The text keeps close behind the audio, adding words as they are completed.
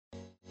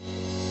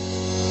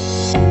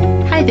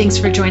Hi, thanks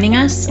for joining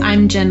us.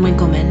 I'm Jen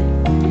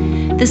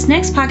Winkleman. This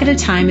next pocket of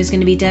time is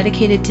going to be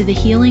dedicated to the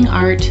healing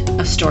art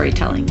of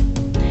storytelling.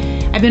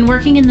 I've been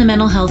working in the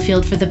mental health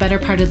field for the better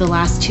part of the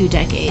last 2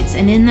 decades,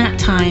 and in that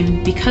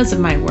time, because of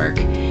my work,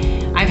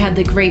 I've had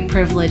the great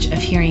privilege of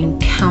hearing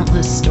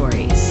countless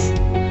stories.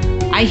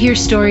 I hear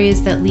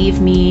stories that leave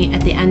me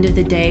at the end of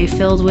the day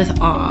filled with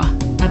awe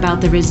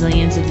about the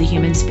resilience of the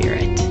human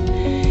spirit.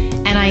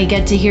 And I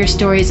get to hear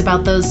stories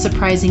about those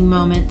surprising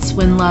moments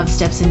when love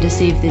steps in to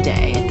save the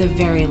day at the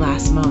very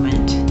last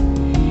moment.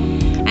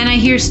 And I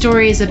hear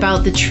stories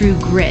about the true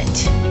grit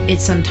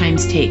it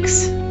sometimes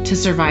takes to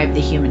survive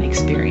the human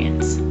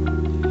experience.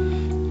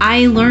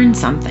 I learn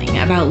something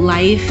about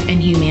life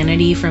and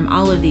humanity from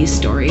all of these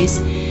stories,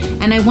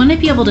 and I want to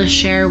be able to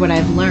share what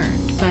I've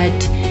learned,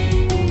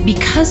 but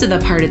because of the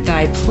part that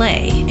I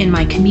play in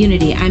my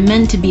community, I'm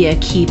meant to be a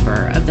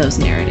keeper of those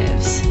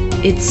narratives.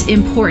 It's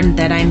important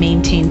that I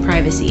maintain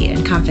privacy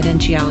and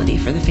confidentiality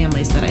for the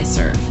families that I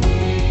serve.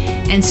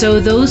 And so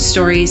those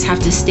stories have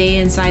to stay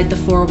inside the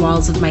 4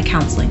 walls of my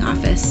counseling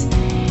office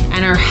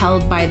and are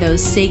held by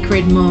those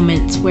sacred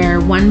moments where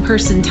one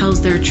person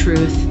tells their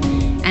truth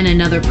and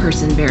another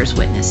person bears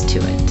witness to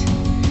it.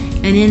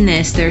 And in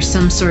this, there's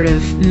some sort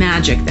of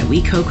magic that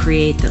we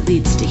co-create that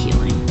leads to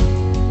healing.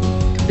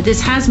 But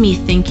this has me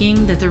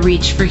thinking that the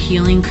reach for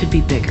healing could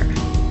be bigger.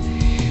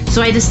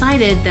 So I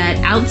decided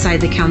that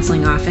outside the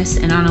counseling office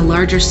and on a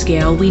larger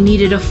scale, we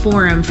needed a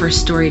forum for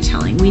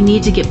storytelling. We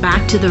need to get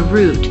back to the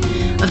root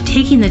of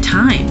taking the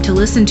time to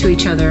listen to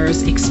each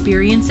other's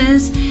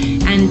experiences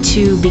and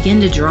to begin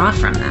to draw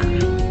from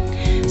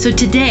them. So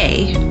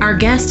today, our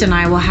guest and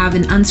I will have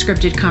an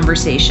unscripted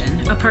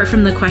conversation, apart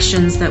from the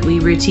questions that we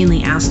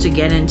routinely ask to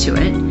get into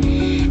it.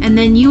 And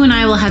then you and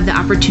I will have the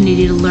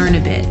opportunity to learn a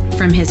bit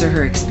from his or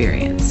her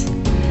experience.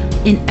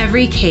 In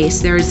every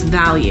case, there is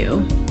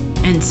value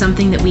and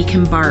something that we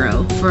can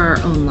borrow for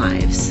our own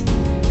lives.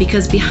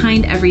 Because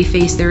behind every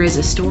face there is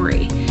a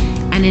story,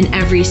 and in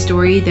every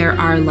story there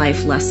are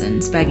life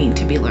lessons begging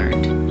to be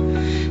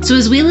learned. So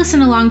as we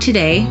listen along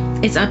today,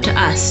 it's up to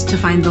us to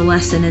find the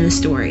lesson in the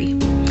story.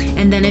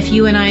 And then if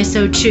you and I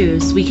so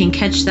choose, we can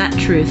catch that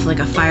truth like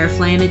a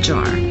firefly in a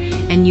jar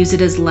and use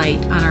it as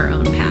light on our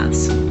own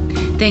paths.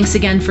 Thanks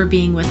again for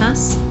being with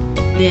us.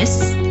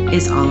 This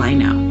is All I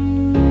Know.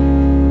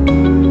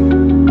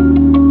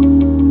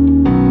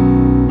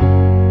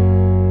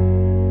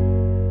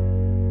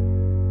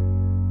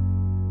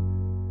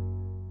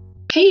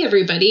 Hey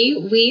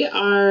everybody, we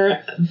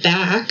are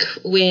back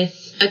with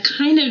a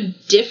kind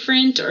of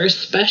different or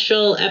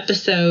special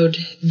episode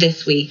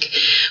this week.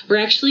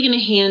 We're actually going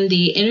to hand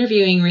the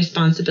interviewing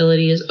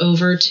responsibilities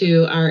over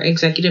to our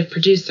executive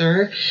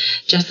producer,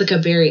 Jessica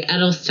Berry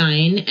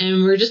Edelstein,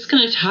 and we're just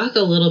going to talk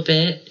a little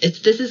bit.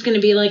 This is going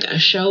to be like a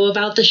show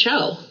about the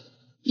show.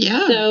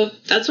 Yeah. So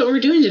that's what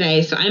we're doing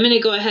today. So I'm going to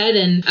go ahead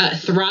and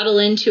throttle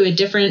into a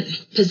different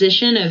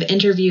position of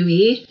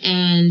interviewee,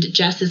 and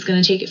Jess is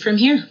going to take it from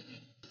here.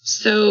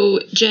 So,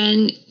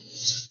 Jen,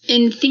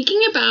 in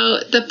thinking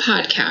about the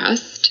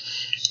podcast,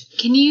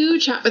 can you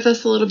chat with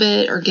us a little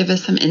bit or give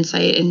us some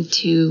insight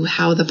into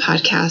how the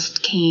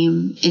podcast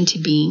came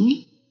into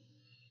being?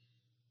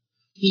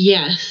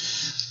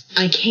 Yes,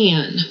 I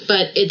can,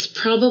 but it's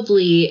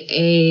probably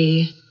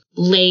a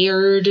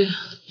layered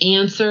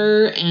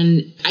answer,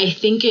 and I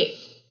think it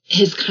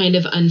has kind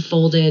of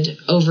unfolded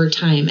over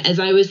time. As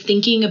I was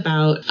thinking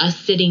about us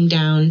sitting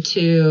down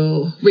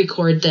to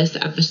record this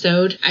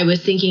episode, I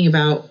was thinking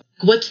about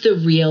what's the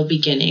real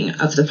beginning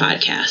of the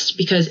podcast?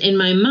 Because in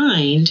my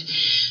mind,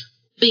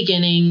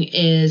 beginning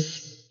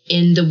is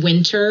in the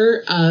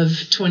winter of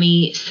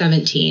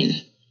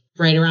 2017,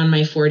 right around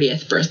my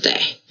 40th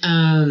birthday.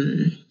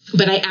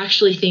 But I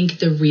actually think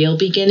the real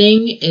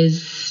beginning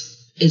is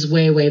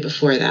way, way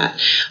before that.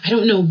 I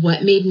don't know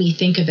what made me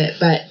think of it,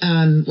 but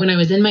when I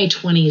was in my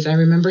 20s, I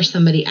remember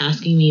somebody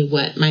asking me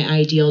what my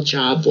ideal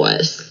job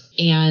was.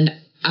 And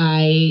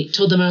I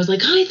told them, I was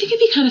like, I think it'd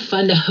be kind of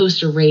fun to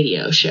host a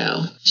radio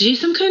show, to do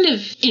some kind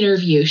of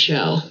interview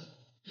show.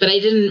 But I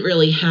didn't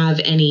really have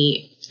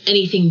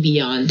anything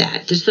beyond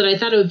that, just that I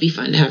thought it would be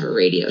fun to have a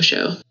radio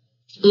show.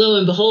 Lo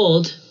and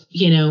behold,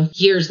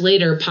 years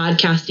later,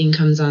 podcasting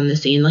comes on the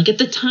scene. Like at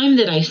the time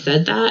that I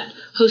said that,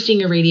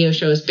 hosting a radio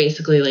show is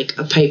basically like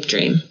a pipe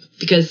dream,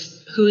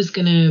 because who's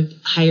going to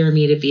hire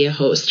me to be a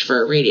host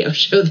for a radio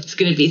show that's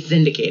going to be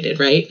syndicated,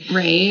 right?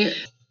 Right.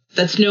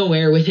 That's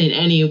nowhere within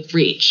any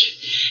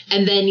reach.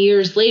 And then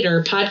years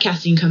later,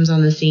 podcasting comes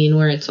on the scene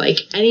where it's like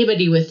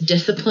anybody with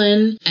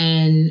discipline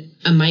and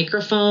a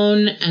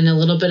microphone and a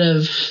little bit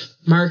of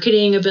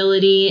marketing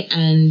ability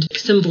and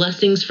some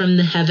blessings from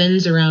the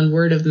heavens around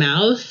word of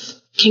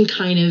mouth can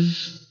kind of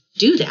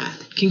do that,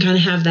 can kind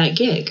of have that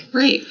gig.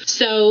 Right.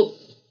 So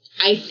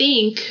I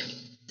think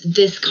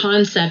this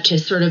concept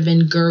has sort of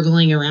been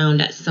gurgling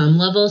around at some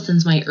level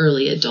since my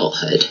early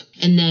adulthood.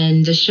 And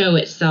then the show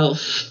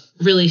itself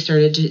really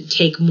started to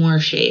take more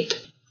shape.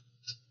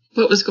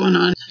 What was going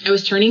on? I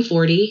was turning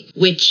 40,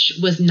 which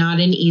was not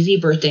an easy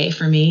birthday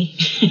for me.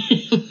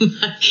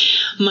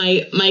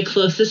 my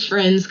closest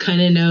friends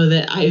kind of know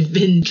that I've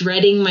been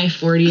dreading my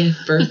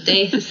 40th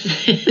birthday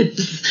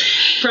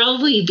since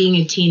probably being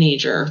a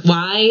teenager.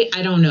 Why?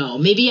 I don't know.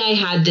 Maybe I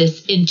had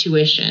this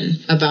intuition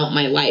about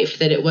my life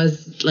that it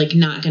was like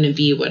not going to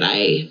be what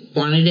I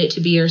wanted it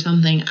to be or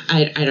something.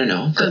 I don't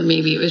know. Or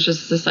maybe it was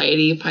just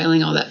society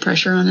piling all that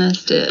pressure on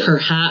us to...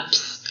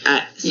 Perhaps.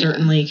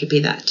 Certainly could be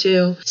that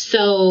too.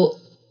 So,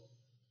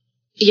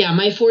 yeah,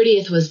 my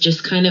 40th was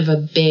just kind of a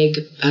big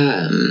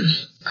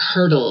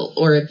hurdle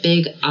or a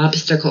big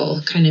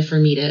obstacle kind of for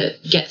me to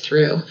get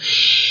through.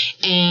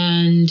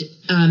 And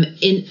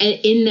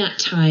in that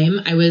time,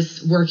 I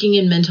was working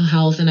in mental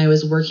health and I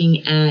was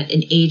working at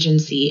an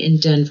agency in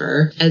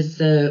Denver as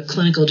the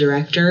clinical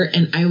director,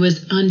 and I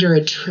was under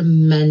a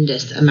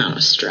tremendous amount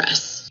of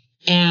stress.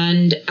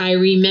 And I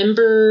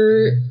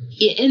remember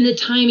in the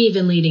time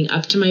even leading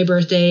up to my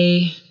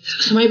birthday,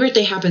 so my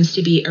birthday happens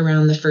to be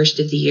around the first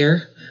of the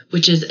year,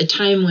 which is a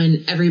time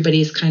when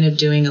everybody's kind of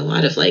doing a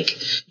lot of like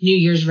New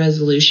Year's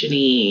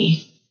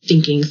resolution-y,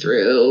 thinking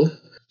through,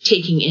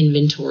 taking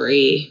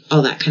inventory,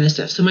 all that kind of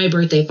stuff. So my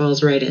birthday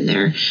falls right in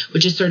there,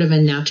 which is sort of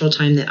a natural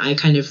time that I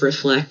kind of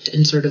reflect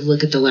and sort of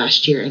look at the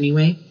last year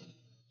anyway.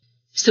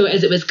 So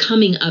as it was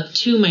coming up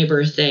to my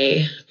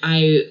birthday,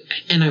 I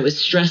was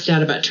stressed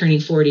out about turning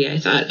 40. I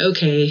thought,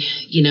 okay,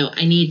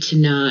 I need to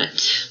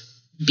not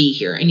be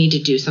here. I need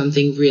to do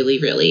something really,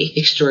 really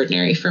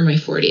extraordinary for my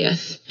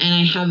 40th. And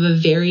I have a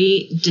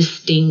very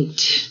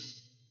distinct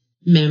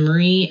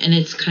memory, and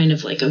it's kind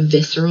of like a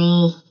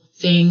visceral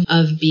thing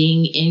of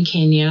being in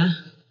Kenya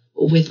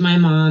with my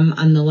mom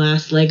on the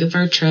last leg of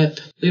our trip.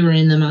 We were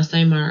in the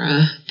Masai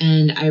Mara,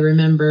 and I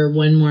remember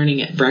one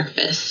morning at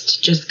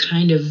breakfast just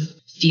kind of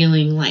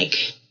feeling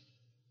like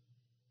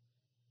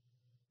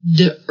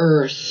the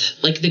earth,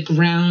 like the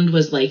ground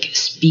was like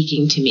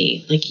speaking to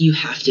me, like you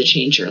have to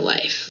change your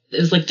life. It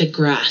was like the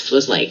grass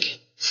was like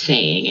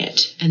saying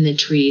it, and the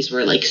trees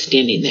were like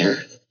standing there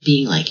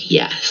being like,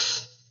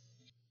 yes.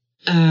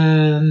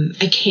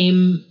 I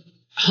came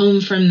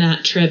home from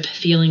that trip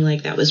feeling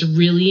like that was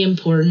really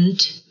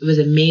important. It was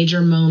a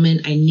major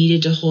moment. I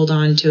needed to hold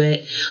on to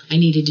it. I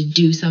needed to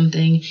do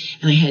something,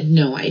 and I had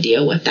no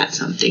idea what that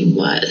something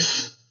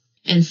was.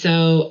 And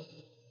so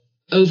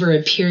over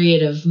a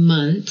period of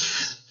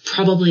months,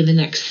 probably the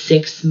next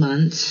 6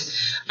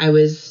 months, I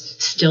was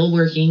still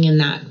working in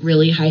that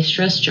really high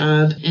stress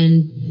job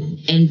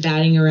and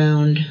batting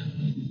around,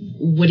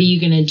 what are you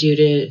going to do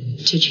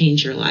to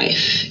change your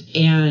life?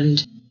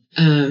 And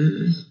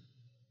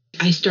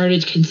I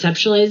started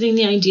conceptualizing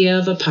the idea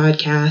of a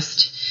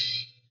podcast.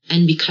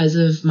 And because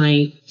of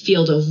my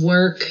field of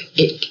work,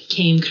 it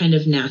came kind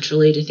of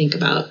naturally to think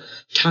about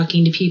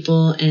talking to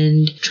people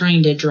and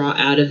trying to draw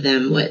out of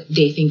them what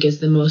they think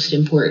is the most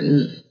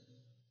important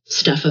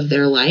stuff of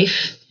their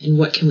life and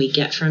what can we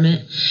get from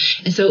it.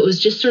 And so it was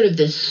just sort of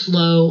this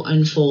slow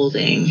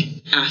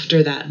unfolding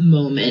after that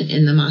moment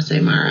in the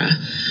Masai Mara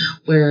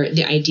where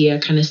the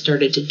idea kind of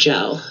started to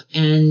gel.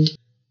 And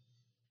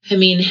I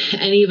mean,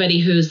 anybody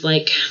who's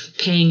like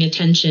paying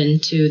attention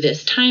to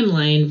this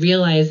timeline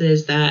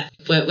realizes that,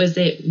 what was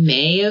it,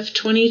 May of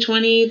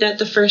 2020 that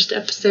the first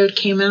episode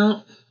came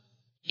out?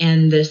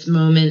 And this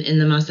moment in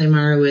the Masai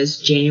Mara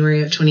was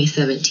January of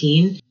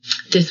 2017.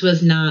 This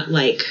was not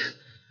like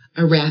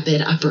a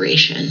rapid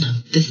operation.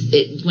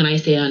 When I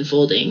say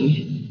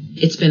unfolding,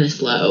 it's been a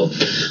slow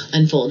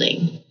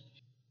unfolding.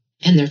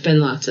 And there have been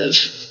lots of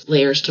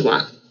layers to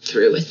walk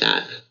through with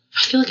that.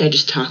 I feel like I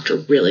just talked a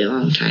really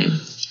long time.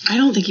 I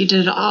don't think you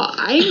did at all.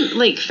 I'm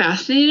like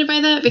fascinated by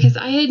that because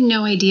I had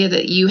no idea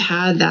that you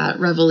had that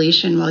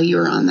revelation while you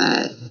were on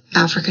that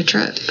Africa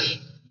trip.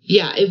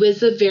 Yeah, it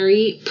was a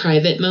very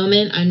private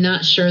moment. I'm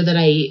not sure that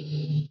I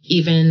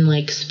even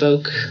like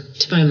spoke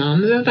to my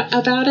mom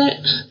about it.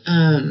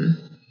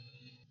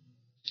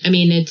 I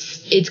mean,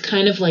 it's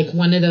kind of like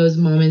one of those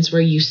moments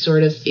where you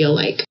sort of feel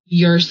like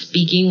you're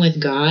speaking with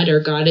God or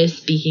God is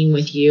speaking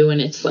with you,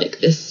 and it's like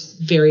this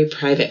very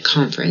private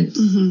conference.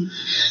 Mm-hmm.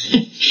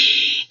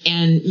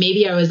 And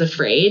maybe I was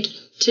afraid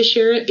to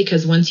share it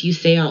because once you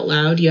say out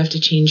loud you have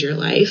to change your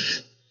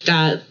life,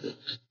 that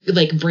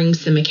like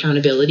brings some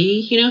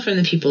accountability, from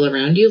the people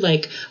around you.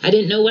 Like, I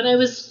didn't know what I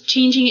was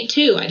changing it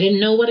to. I didn't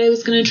know what I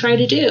was going to try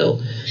to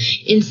do.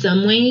 In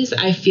some ways,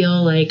 I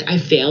feel like I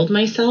failed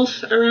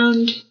myself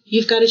around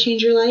You've Got to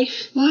Change Your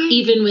Life. Why?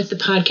 Even with the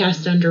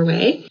podcast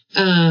underway.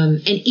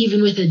 And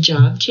even with a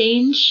job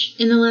change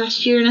in the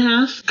last year and a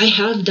half, I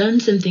have done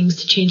some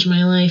things to change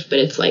my life, but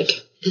it's like,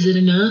 is it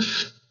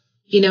enough?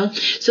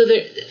 So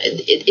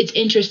it's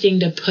interesting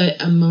to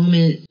put a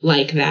moment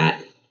like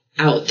that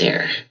out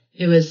there.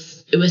 It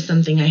was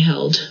something I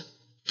held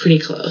pretty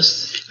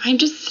close. I'm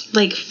just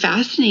like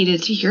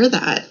fascinated to hear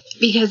that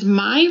because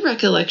my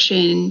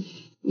recollection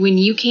when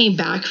you came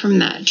back from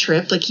that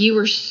trip, like you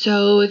were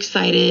so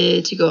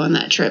excited to go on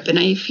that trip. And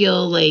I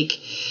feel like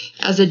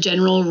as a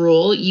general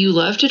rule, you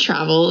love to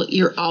travel.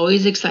 You're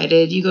always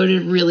excited. You go to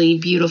really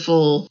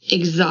beautiful,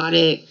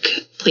 exotic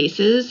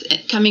places.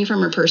 Coming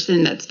from a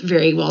person that's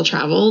very well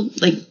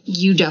traveled, like,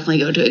 you definitely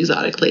go to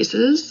exotic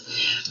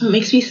places. Oh, it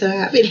makes me so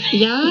happy.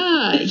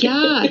 Yeah.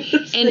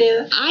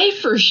 And I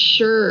for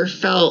sure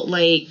felt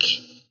like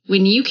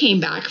when you came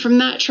back from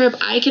that trip,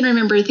 I can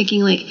remember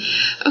thinking, like,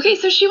 okay,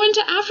 so she went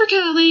to Africa,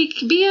 like,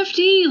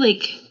 BFD,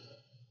 like,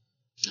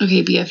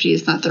 okay, BFD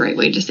is not the right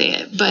way to say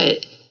it,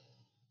 but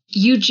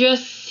you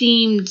just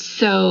seemed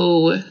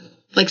so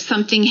like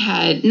something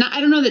had not, I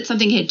don't know that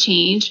something had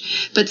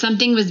changed, but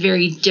something was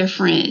very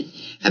different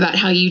about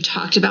how you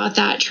talked about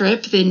that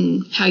trip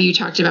than how you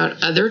talked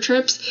about other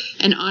trips.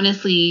 And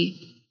honestly,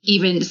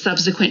 even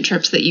subsequent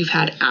trips that you've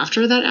had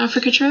after that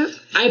Africa trip.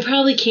 I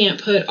probably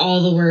can't put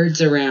all the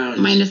words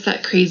around. Minus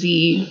that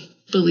crazy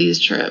Belize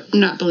trip.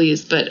 Not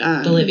Belize, but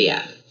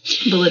Bolivia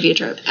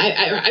trip.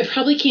 I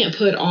probably can't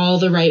put all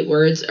the right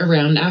words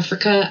around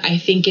Africa. I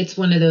think it's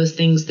one of those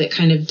things that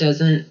kind of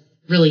doesn't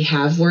really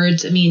have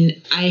words. I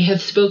mean, I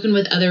have spoken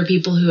with other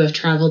people who have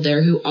traveled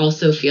there who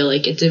also feel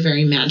like it's a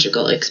very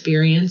magical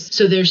experience.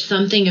 So there's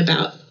something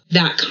about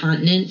that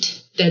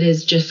continent that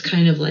is just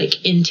kind of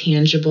like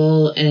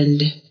intangible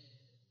and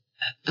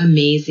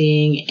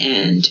amazing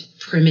and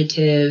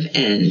primitive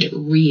and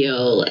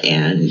real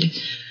and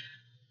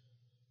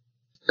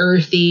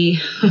earthy.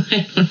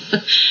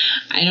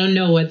 I don't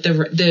know what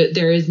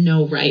there is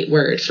no right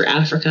word for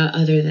Africa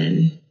other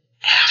than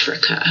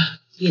Africa,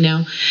 you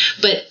know,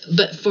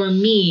 but for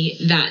me,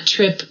 that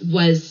trip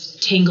was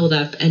tangled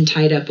up and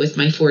tied up with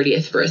my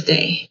 40th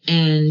birthday.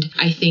 And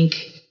I think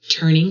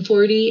turning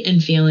 40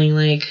 and feeling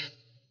like,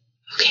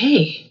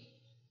 okay,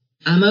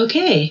 I'm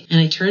okay. And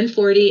I turned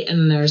 40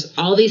 and there's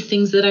all these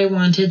things that I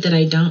wanted that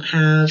I don't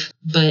have,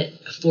 but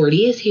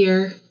 40 is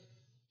here.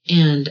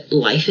 And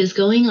life is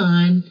going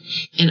on,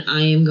 and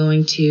I am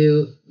going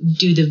to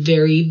do the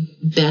very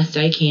best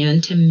I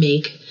can to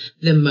make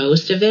the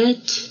most of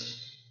it,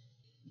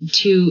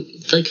 to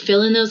like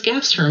fill in those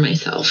gaps for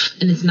myself.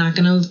 And it's not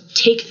going to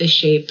take the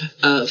shape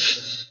of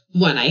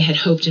what I had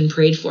hoped and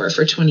prayed for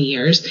 20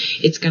 years.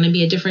 It's going to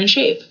be a different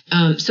shape.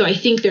 So I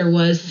think there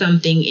was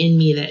something in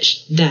me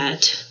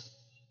that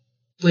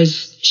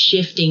was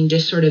shifting,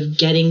 just sort of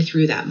getting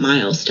through that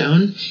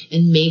milestone.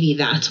 And maybe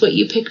that's what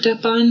you picked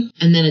up on.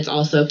 And then it's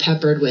also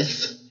peppered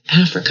with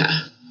Africa.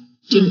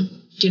 Do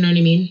you know what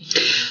I mean?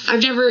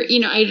 I've never,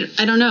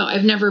 I don't know.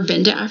 I've never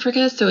been to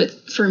Africa. So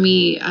it's, for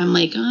me, I'm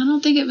like, oh, I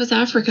don't think it was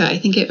Africa. I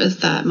think it was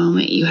that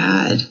moment you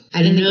had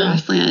in the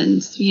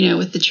grasslands,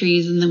 with the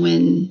trees and the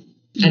wind,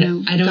 I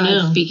don't God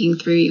know. Speaking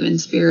through you in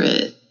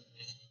spirit.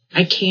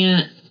 I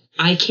can't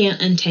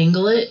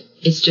untangle it.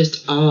 It's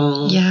just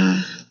all.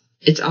 Yeah.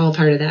 It's all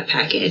part of that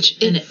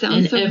package. And so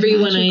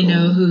everyone magical. I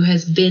know who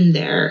has been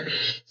there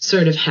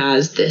sort of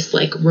has this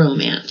like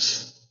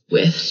romance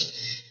with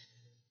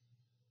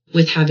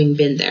having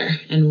been there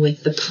and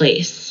with the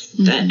place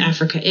that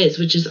Africa is,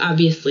 which is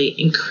obviously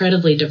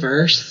incredibly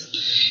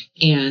diverse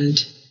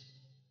and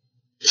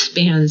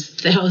spans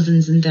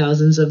thousands and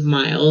thousands of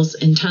miles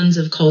and tons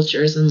of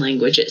cultures and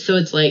languages. So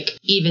it's like,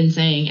 even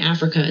saying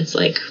Africa, it's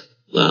like,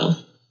 well,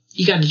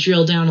 you got to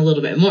drill down a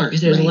little bit more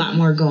because there's a lot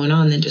more going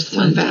on than just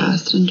one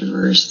vast and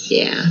diverse.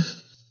 Yeah.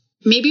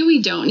 Maybe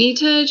we don't need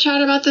to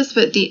chat about this,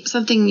 but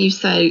something you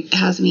said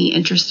has me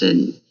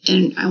interested,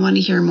 and I want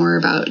to hear more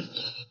about.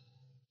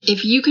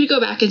 If you could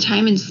go back in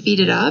time and speed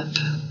it up,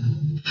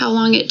 how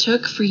long it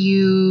took for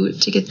you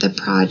to get the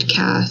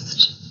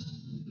podcast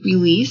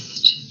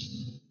released?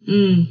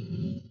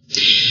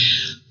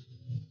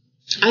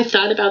 I've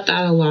thought about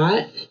that a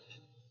lot.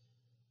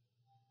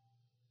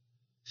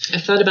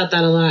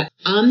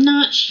 I'm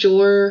not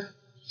sure.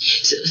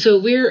 So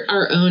we're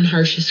our own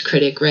harshest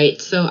critic, right?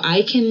 So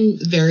I can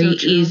very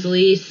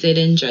easily sit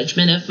in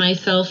judgment of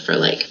myself for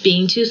like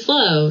being too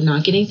slow,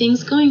 not getting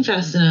things going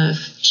fast enough,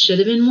 should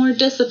have been more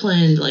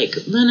disciplined, like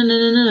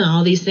no,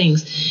 all these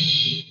things.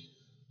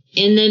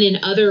 And then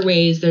in other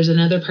ways, there's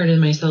another part of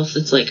myself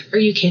that's like, are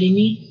you kidding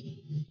me?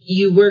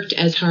 You worked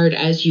as hard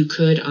as you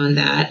could on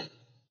that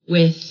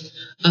with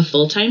a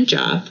full-time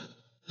job,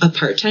 a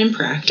part-time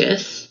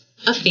practice,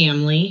 a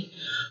family,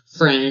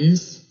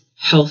 friends,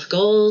 health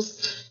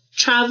goals,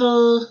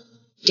 travel,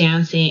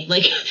 dancing.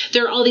 Like,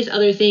 there are all these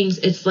other things.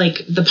 It's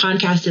like the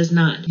podcast is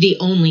not the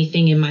only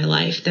thing in my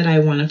life that I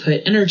want to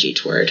put energy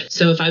toward.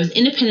 So if I was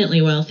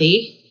independently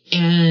wealthy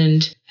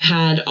and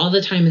had all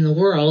the time in the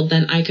world,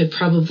 then I could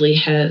probably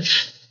have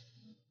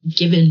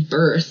given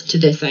birth to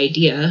this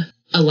idea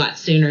a lot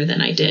sooner than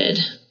I did.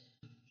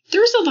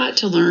 There's a lot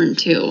to learn,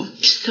 too.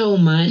 So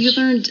much. You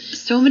learned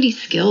so many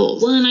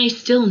skills. Well, and I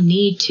still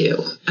need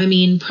to. I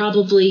mean,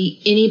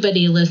 probably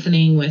anybody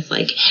listening with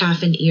like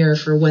half an ear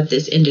for what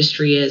this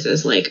industry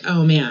is like,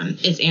 oh man,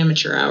 it's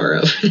amateur hour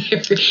over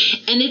there.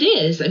 And it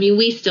is. I mean,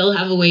 we still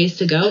have a ways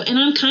to go. And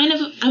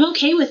I'm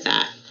okay with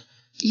that.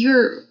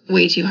 You're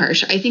way too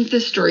harsh. I think the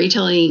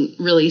storytelling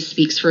really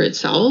speaks for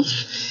itself.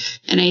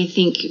 And I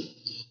think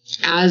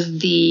as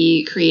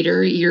the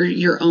creator, you're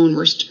your own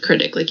worst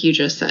critic, like you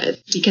just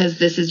said, because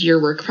this is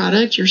your work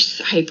product. You're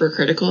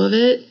hypercritical of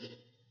it.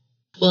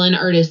 Well, and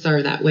artists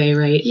are that way,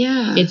 right?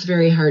 Yeah. It's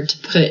very hard to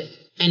put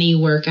any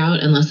work out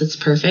unless it's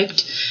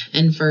perfect.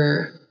 And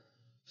for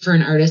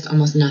an artist,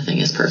 almost nothing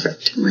is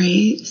perfect.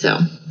 Right. So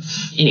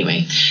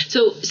anyway,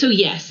 so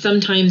yes,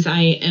 sometimes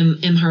I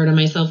am hard on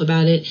myself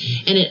about it.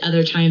 And at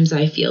other times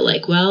I feel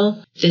like,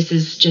 well, this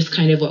is just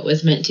kind of what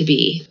was meant to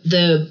be.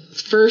 The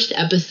first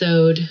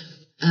episode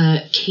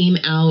came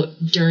out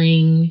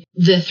during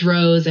the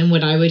throes and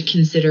what I would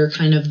consider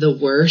kind of the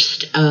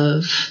worst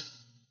of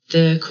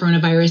the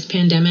coronavirus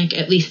pandemic,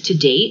 at least to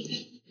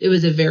date. It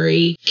was a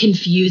very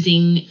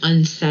confusing,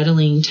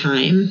 unsettling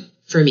time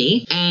for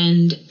me.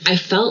 And I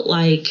felt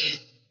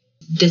like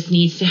this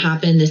needs to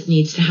happen. This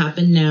needs to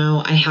happen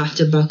now. I have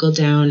to buckle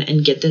down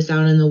and get this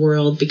out in the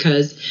world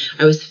because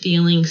I was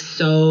feeling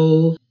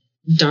so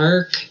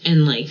dark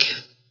and like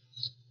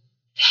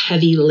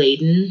heavy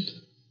laden.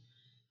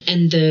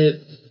 And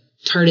the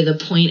part of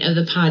the point of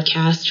the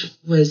podcast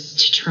was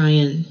to try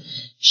and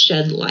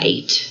shed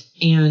light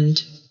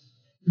and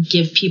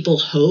give people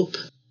hope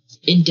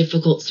in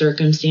difficult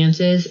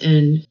circumstances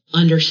and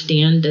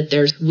understand that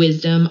there's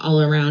wisdom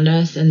all around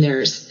us and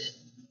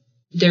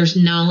there's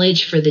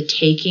knowledge for the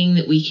taking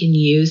that we can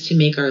use to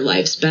make our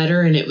lives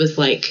better. And it was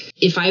like,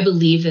 if I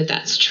believe that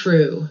that's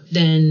true,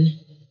 then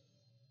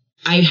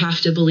I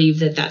have to believe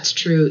that that's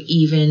true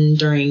even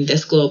during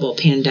this global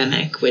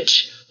pandemic,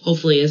 which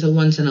hopefully is a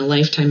once in a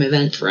lifetime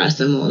event for us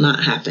and will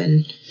not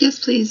happen. Yes,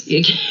 please.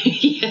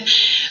 Yeah.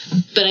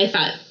 But I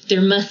thought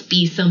there must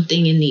be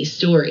something in these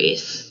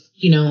stories,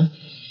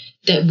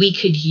 that we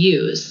could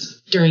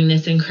use during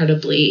this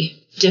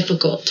incredibly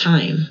difficult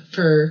time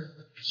for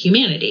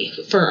humanity,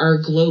 for our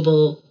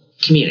global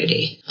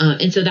community.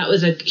 And so that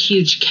was a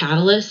huge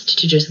catalyst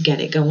to just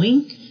get it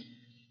going.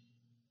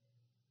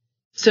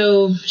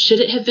 So should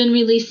it have been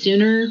released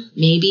sooner?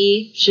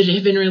 Maybe. Should it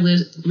have been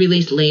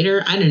released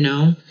later? I don't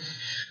know.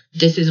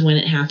 This is when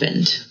it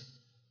happened.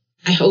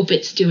 I hope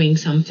it's doing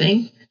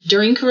something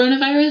during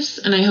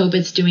coronavirus, and I hope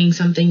it's doing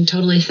something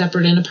totally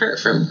separate and apart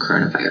from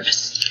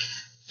coronavirus.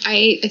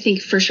 I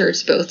think for sure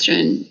it's both,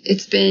 Jen.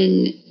 It's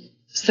been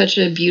such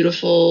a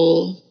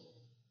beautiful,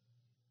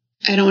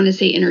 I don't want to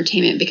say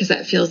entertainment because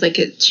that feels like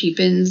it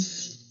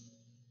cheapens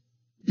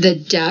the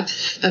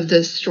depth of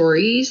the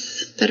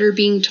stories that are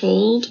being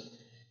told.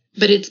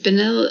 But it's been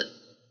a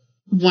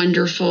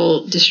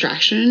wonderful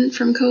distraction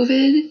from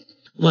COVID.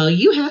 Well,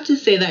 you have to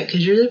say that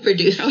because you're the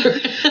producer.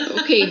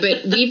 Okay,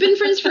 but we've been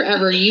friends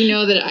forever. You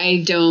know that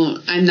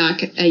I'm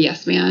not a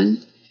yes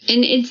man.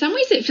 And in some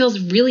ways it feels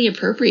really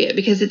appropriate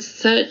because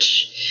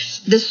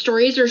the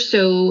stories are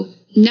so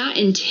not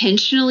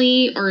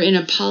intentionally or in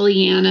a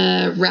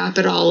Pollyanna wrap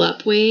it all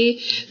up way,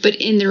 but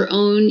in their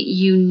own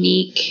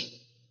unique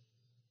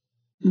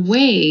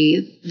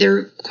way,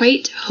 they're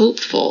quite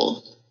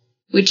hopeful,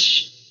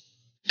 which,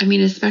 I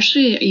mean,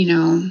 especially,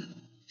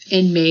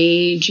 in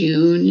May,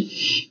 June,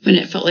 when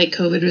it felt like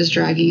COVID was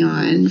dragging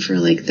on for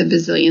like the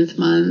bazillionth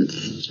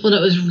month. Well,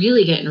 it was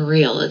really getting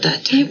real at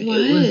that time. It was.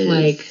 It was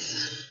like,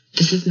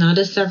 this is not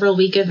a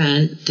several-week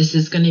event. This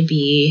is going to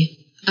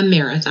be a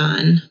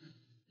marathon.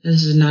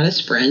 This is not a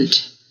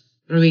sprint.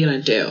 What are we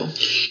going to do?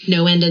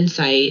 No end in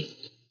sight.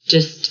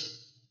 Just,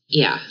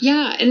 yeah.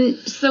 Yeah, and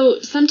so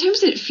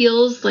sometimes it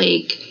feels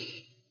like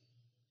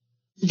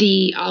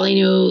the All I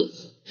Know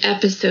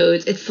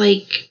episodes, it's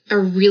like a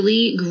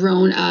really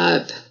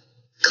grown-up,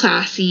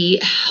 classy,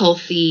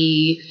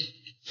 healthy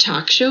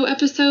talk show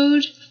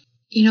episode.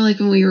 Like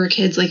when we were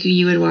kids, like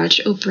you would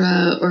watch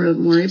Oprah or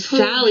Maury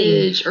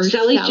Povich or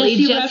Sally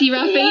Jesse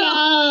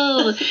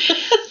Raphael.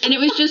 And it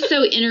was just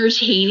so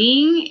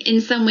entertaining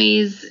in some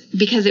ways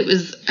because it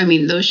was,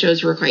 those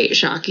shows were quite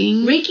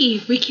shocking. Ricky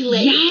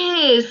Lake.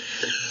 Yes.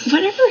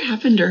 Whatever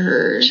happened to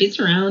her? She's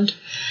around.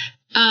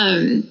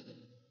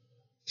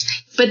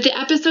 But the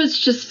episodes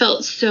just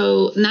felt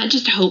so not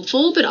just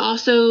hopeful, but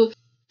also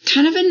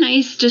kind of a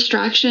nice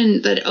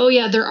distraction that, oh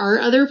yeah, there are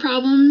other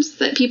problems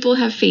that people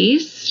have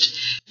faced.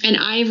 And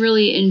I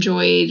really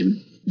enjoyed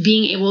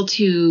being able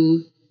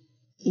to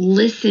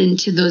listen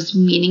to those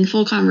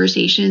meaningful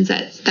conversations,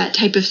 that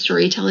type of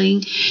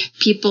storytelling,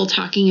 people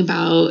talking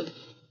about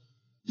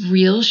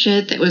real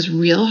shit that was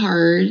real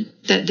hard,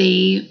 that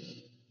they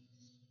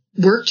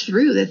worked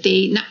through,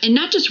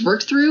 not just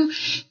worked through,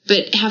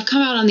 but have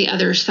come out on the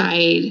other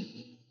side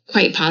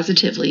quite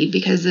positively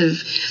because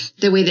of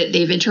the way that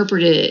they've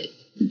interpreted it,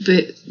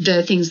 but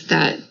the things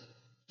that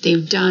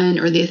they've done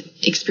or the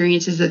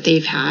experiences that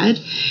they've had.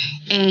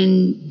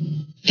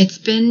 And it's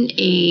been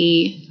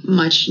a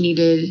much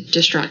needed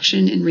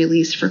distraction and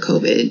release for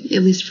COVID,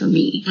 at least for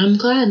me. I'm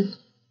glad.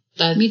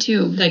 Me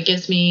too. That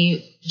gives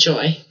me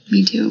joy.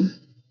 Me too.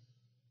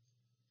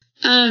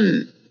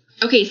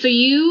 Okay, so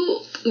you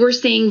were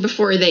saying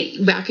before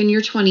that back in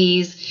your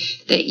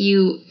 20s that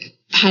you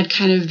had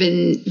kind of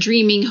been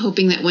dreaming,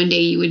 hoping that one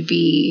day you would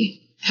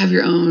be have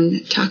your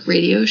own talk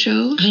radio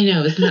show. I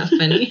know, isn't that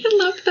funny? I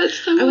love that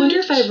so much. I wonder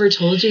if I ever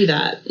told you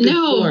that before.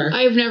 No,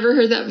 I've never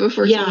heard that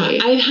before. Yeah, today.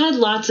 I've had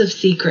lots of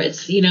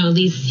secrets,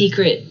 these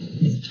secret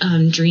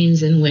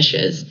dreams and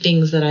wishes,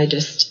 things that I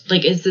just,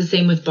 like, it's the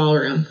same with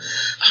ballroom.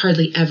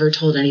 Hardly ever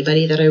told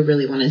anybody that I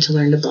really wanted to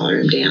learn to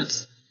ballroom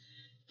dance.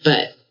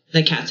 But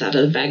the cat's out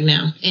of the bag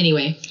now.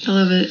 Anyway. I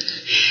love it.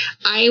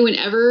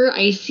 Whenever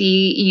I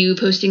see you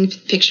posting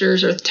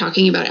pictures or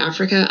talking about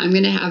Africa, I'm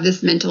going to have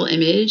this mental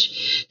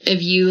image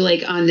of you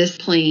like on this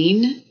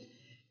plane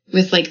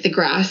with like the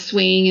grass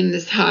swaying in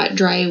this hot,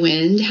 dry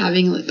wind,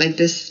 having like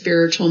this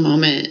spiritual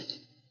moment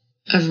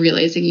of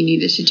realizing you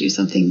needed to do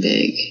something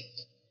big.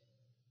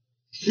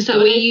 Is that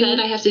what I said?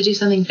 I have to do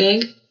something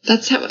big?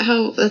 That's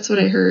that's what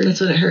I heard.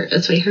 That's what I heard.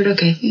 That's what you heard?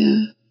 Okay.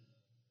 Yeah.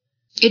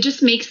 It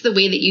just makes the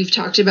way that you've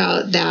talked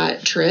about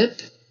that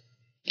trip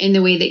and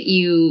the way that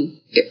you,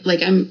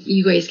 like,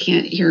 you guys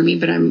can't hear me,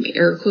 but I'm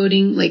air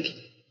quoting, like,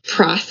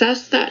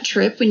 process that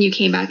trip when you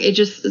came back.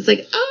 It's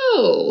like,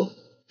 oh,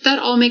 that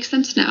all makes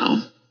sense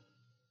now.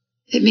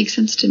 It makes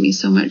sense to me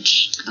so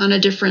much on a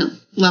different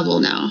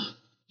level now.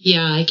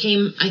 Yeah, I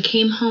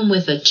came home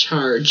with a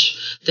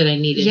charge that I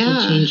needed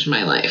to change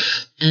my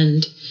life.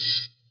 And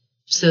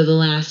so the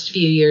last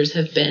few years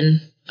have been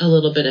a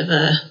little bit of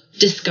a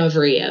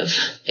discovery of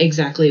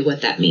exactly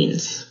what that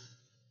means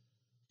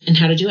and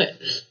how to do it.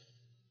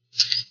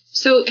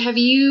 So have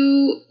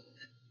you,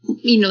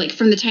 like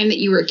from the time that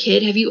you were a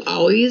kid, have you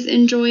always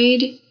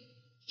enjoyed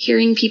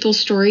hearing people's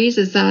stories?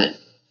 Is that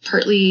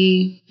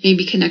partly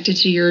maybe connected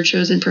to your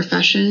chosen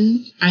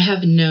profession? I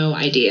have no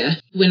idea.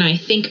 When I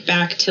think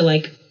back to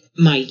like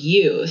my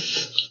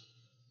youth,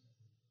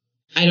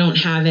 I don't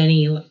have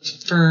any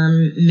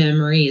firm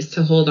memories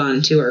to hold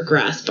on to or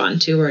grasp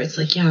onto where it's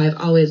like, yeah, I've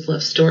always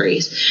loved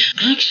stories.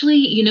 Actually,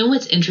 you know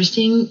what's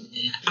interesting?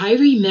 I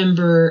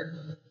remember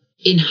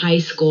in high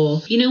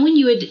school, when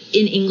you would,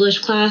 in English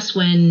class,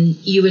 when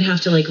you would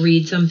have to like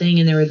read something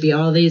and there would be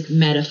all these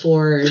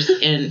metaphors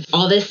and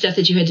all this stuff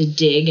that you had to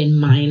dig and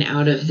mine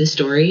out of the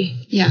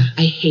story. Yeah.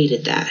 I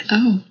hated that.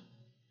 Oh.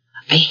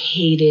 I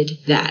hated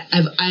that.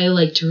 I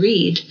like to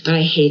read, but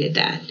I hated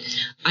that.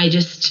 I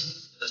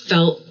just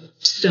felt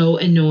so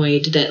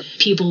annoyed that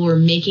people were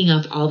making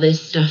up all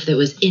this stuff that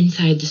was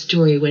inside the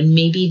story when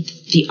maybe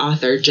the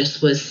author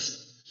just was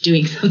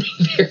doing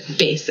something very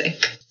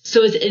basic.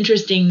 So it's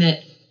interesting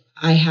that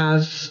I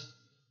have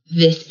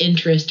this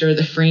interest or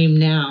the frame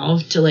now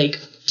to like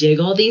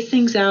dig all these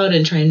things out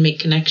and try and make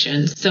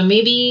connections. So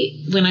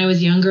maybe when I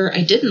was younger,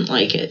 I didn't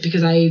like it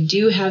because I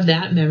do have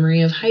that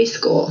memory of high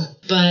school.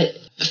 But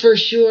for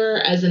sure,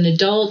 as an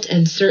adult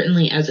and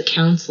certainly as a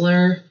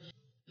counselor,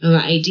 the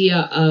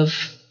idea of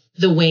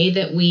the way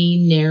that we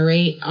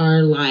narrate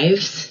our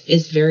lives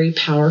is very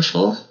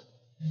powerful.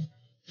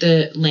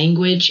 The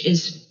language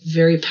is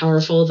very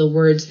powerful. The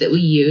words that we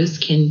use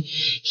can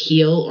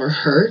heal or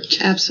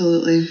hurt.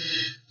 Absolutely.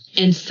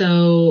 And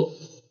so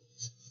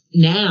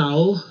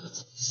now,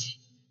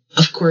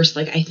 of course,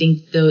 like I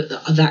think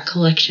that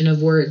collection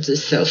of words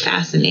is so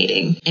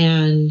fascinating.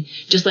 And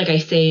just like I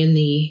say in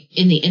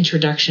the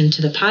introduction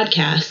to the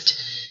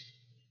podcast,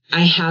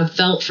 I have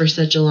felt for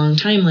such a long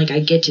time like I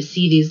get to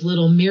see these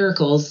little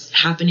miracles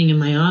happening in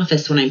my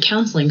office when I'm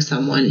counseling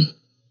someone,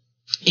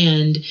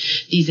 and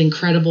these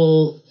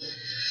incredible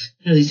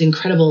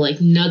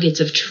like nuggets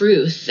of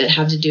truth that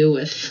have to do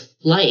with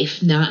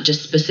life, not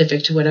just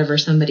specific to whatever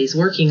somebody's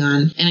working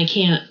on. And I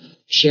can't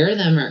share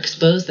them or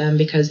expose them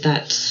because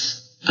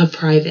that's a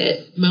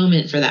private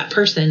moment for that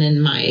person,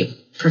 and my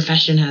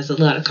profession has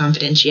a lot of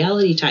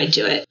confidentiality tied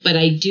to it. But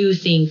I do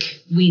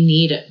think we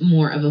need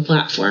more of a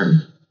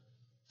platform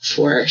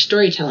for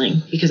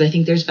storytelling because I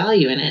think there's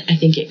value in it. I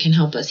think it can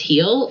help us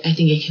heal. I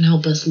think it can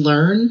help us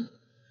learn.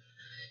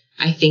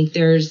 I think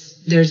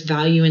there's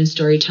value in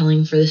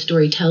storytelling for the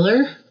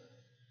storyteller,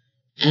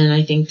 and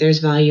I think there's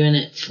value in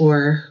it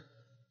for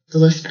the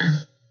listener.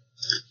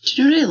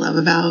 Do you know what I love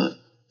about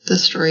the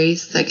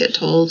stories that get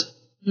told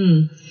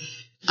on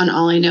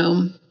All I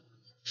Know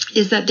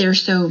is that they're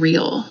so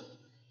real.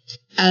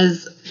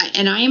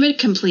 And I am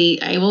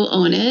I will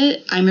own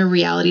it, I'm a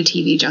reality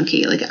TV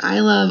junkie. Like, I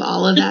love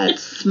all of that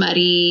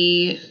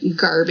smutty,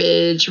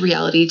 garbage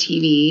reality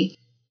TV,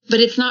 but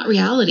it's not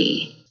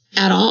reality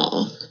at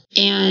all.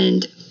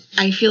 And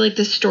I feel like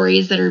the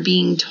stories that are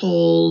being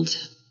told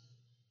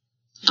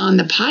on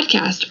the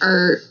podcast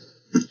are,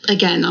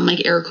 again, I'm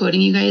like air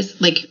quoting you guys,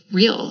 like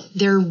real.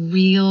 They're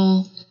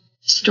real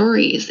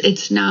stories.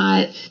 It's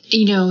not,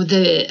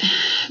 the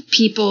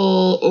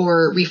People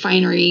or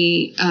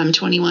Refinery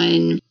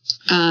 21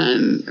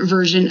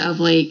 version of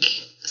like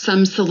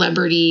some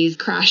celebrities'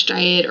 crash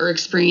diet or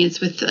experience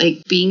with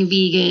like being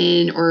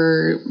vegan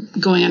or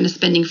going on a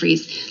spending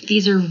freeze.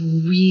 These are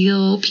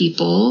real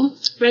people.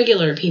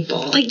 Regular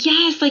people. Like,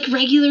 yes, like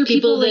regular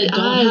people that like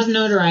don't have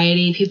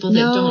notoriety, people that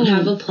don't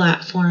have a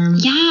platform.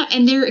 Yeah,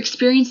 and they're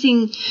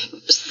experiencing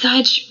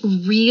such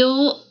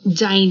real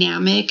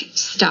dynamic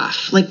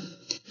stuff. Like,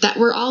 that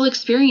we're all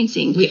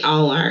experiencing. We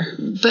all are.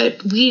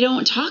 But we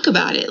don't talk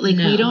about it. Like,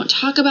 we don't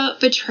talk about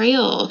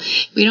betrayal.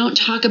 We don't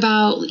talk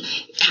about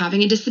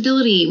having a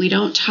disability. We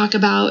don't talk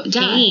about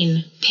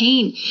death.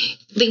 Pain.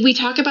 Like, we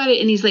talk about it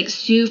in these, like,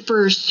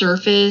 super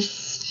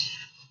surface,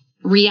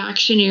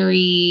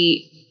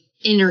 reactionary,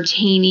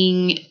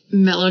 entertaining,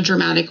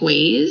 melodramatic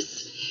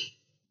ways.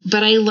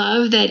 But I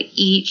love that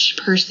each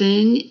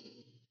person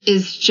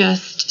is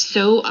just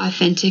so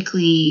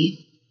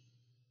authentically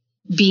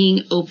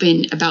being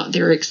open about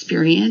their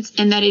experience,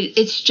 and that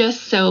it's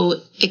just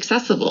so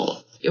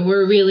accessible.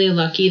 We're really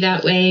lucky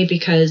that way,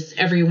 because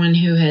everyone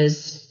who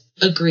has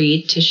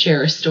agreed to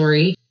share a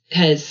story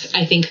has,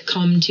 I think,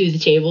 come to the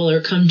table or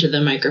come to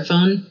the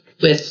microphone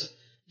with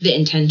the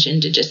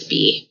intention to just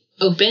be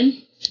open.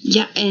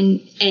 Yeah.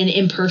 And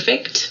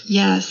imperfect.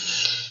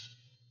 Yes.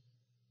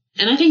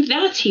 And I think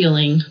that's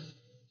healing.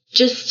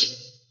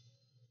 Just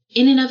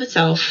in and of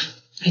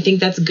itself. I think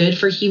that's good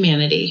for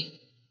humanity.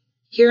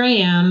 Here I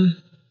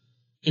am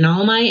in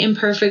all my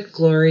imperfect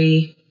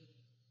glory.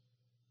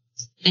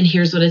 And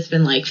here's what it's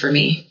been like for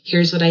me.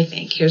 Here's what I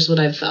think. Here's what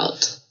I've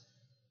felt.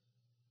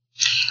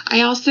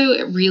 I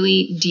also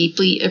really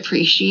deeply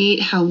appreciate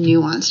how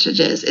nuanced it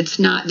is. It's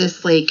not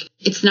this, like,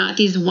 it's not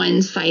these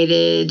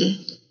one-sided,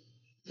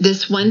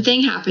 this one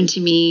thing happened to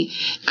me,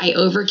 I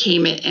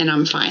overcame it, and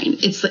I'm fine.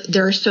 It's like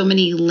there are so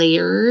many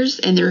layers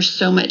and there's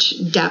so much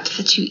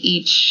depth to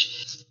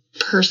each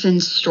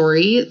person's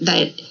story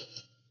that,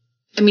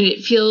 I mean,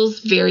 it feels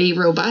very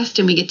robust,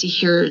 and we get to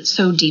hear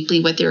so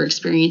deeply what their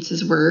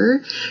experiences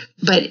were.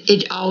 But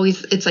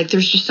it's like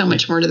there's just so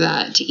much more to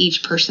that, to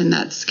each person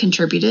that's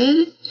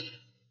contributed. It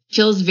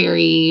feels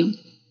very,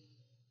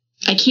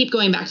 I keep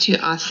going back to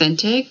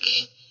authentic,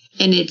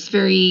 and it's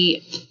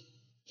very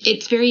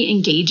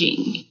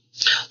engaging.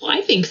 Well,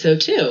 I think so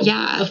too.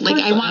 Yeah,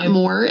 like I want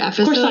more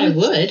episodes. Of course I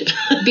would.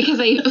 because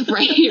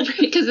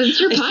it's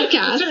your podcast.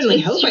 I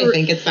certainly hope I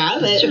think it's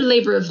that. It's your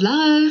labor of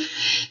love.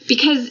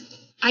 Because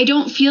I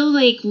don't feel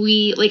like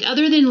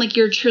other than like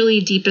your truly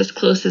deepest,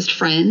 closest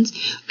friends,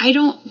 I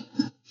don't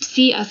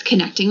see us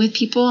connecting with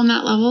people on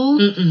that level.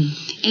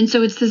 Mm-mm. And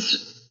so it's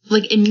this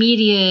like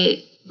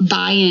immediate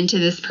buy-in to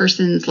this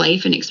person's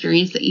life and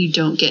experience that you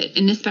don't get.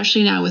 And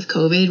especially now with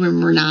COVID,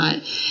 when we're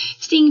not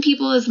seeing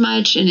people as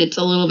much and it's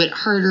a little bit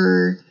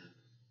harder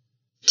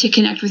to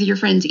connect with your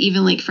friends,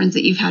 even like friends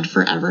that you've had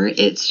forever.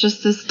 It's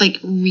just this like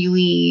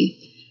really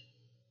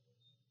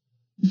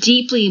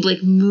deeply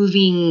like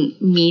moving,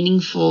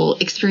 meaningful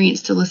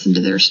experience to listen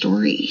to their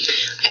story.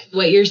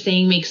 What you're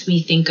saying makes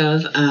me think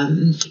of,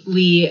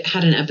 we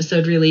had an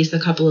episode released a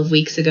couple of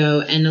weeks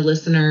ago, and a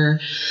listener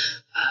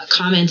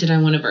commented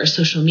on one of our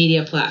social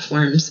media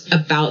platforms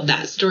about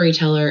that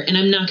storyteller. And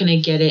I'm not going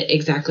to get it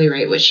exactly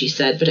right what she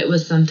said, but it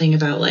was something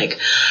about like,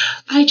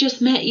 I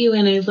just met you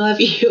and I love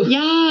you.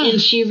 Yeah.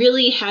 And she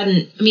really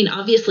hadn't, I mean,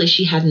 obviously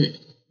she hadn't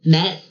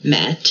met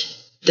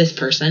this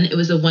person. It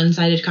was a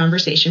one-sided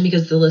conversation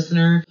because the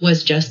listener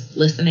was just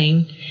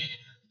listening.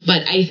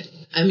 But I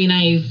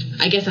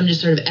guess I'm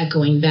just sort of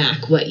echoing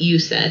back what you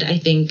said. I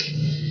think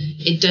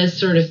it does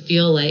sort of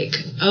feel like,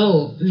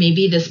 oh,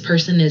 maybe this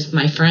person is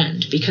my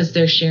friend because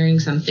they're sharing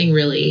something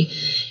really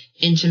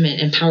intimate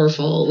and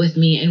powerful with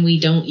me. And we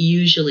don't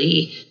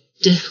usually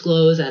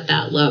disclose at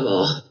that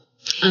level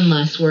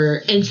unless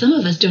and some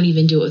of us don't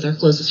even do it with our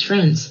closest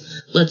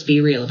friends. Let's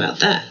be real about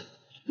that.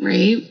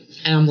 Right.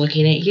 And I'm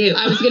looking at you.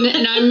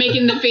 And I'm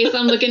making the face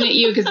I'm looking at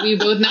you because we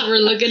both know we're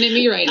looking at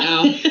me right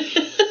now.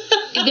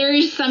 There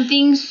is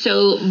something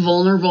so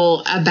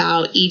vulnerable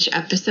about each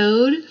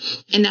episode,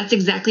 and that's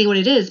exactly what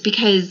it is.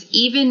 Because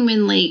even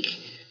when like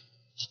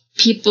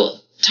people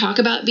talk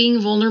about being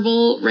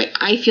vulnerable, right?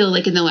 I feel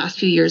like in the last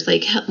few years,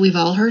 like we've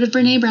all heard of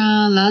Brene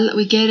Brown.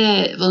 We get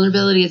it.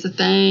 Vulnerability is a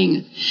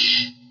thing.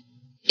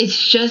 It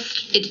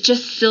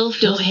just still feels.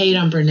 Don't hate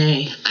on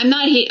Brene. I'm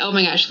not hate. Oh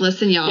my gosh!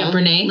 Listen, y'all. Yeah,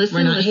 Brene. Listen,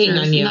 we're not listeners, hating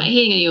on you. I'm not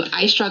hating on you.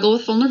 I struggle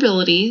with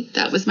vulnerability.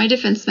 That was my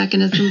defense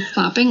mechanism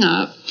popping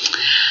up.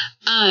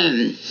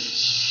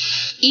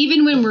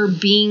 Even when we're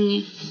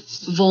being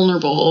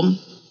vulnerable,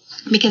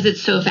 because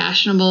it's so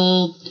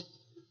fashionable,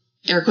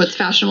 air quotes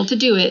fashionable to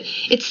do it,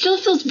 it still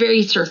feels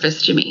very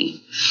surface to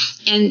me.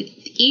 And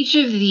each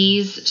of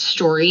these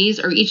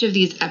stories or each of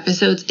these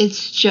episodes,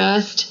 it's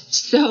just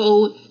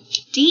so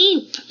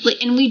deep.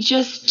 And we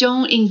just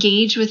don't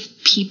engage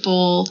with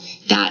people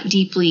that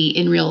deeply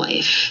in real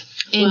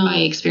life, in my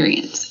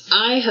experience.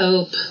 I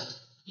hope,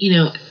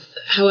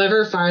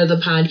 however far the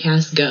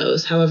podcast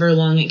goes, however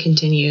long it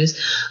continues,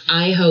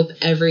 I hope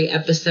every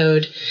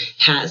episode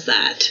has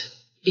that,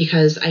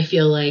 because I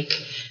feel like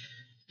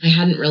I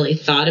hadn't really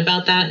thought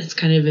about that. It's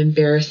kind of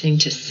embarrassing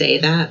to say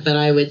that, but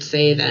I would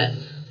say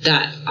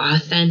that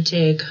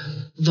authentic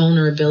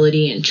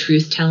vulnerability and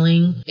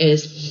truth-telling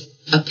is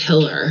a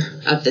pillar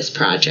of this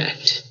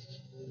project.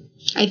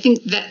 I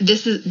think that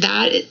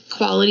that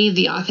quality,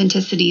 the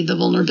authenticity, the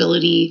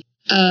vulnerability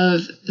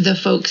of the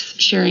folks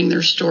sharing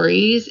their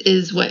stories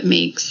is what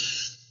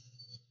makes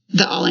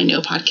the All I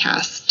Know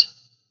podcast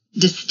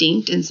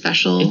distinct and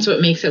special. It's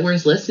what makes it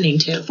worth listening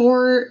to.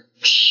 For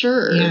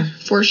Sure. Yeah.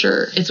 For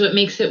sure. It's what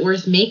makes it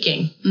worth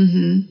making.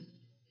 Mm-hmm.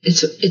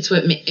 It's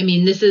what, I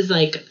mean, this is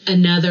like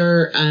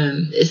another,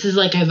 this is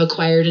like I've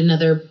acquired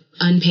another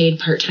unpaid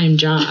part-time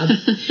job,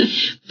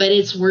 but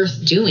it's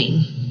worth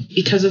doing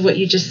because of what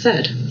you just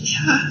said.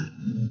 Yeah.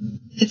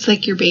 It's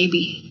like your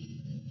baby.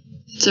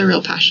 It's a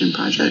real passion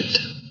project.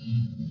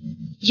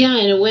 Yeah,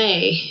 in a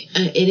way,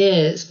 it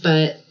is,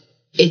 but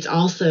it's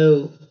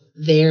also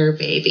their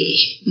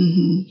baby,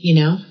 Mm-hmm. you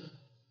know?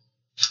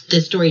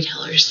 The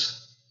storyteller's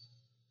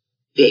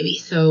baby.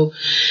 So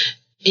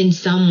in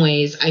some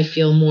ways, I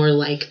feel more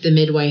like the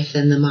midwife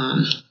than the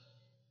mom.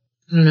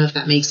 I don't know if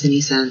that makes any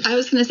sense. I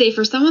was going to say,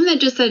 for someone that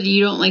just said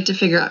you don't like to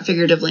figure out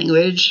figurative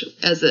language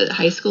as a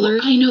high schooler,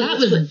 I know that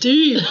was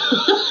deep.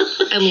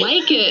 I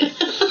like it.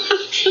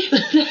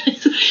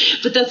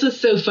 But that's what's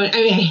so funny.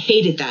 I mean, I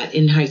hated that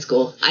in high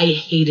school. I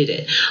hated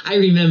it. I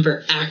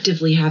remember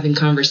actively having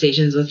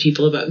conversations with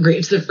people about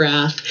Grapes of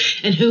Wrath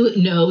and who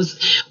knows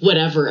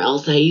whatever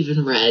else I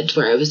even read,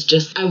 where I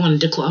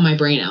wanted to claw my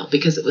brain out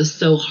because it was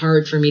so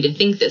hard for me to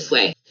think this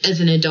way.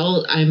 As an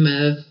adult, I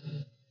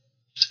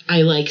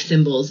like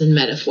symbols and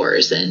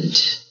metaphors and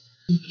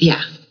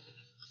yeah.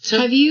 So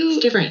Have you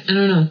it's different. I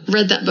don't know.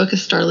 read that book, A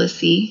Starless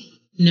Sea?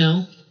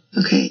 No.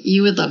 Okay,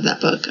 you would love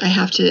that book.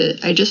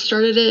 I just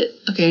started it.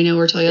 Okay, I know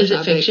we're totally off Is it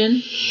topic.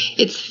 fiction?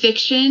 It's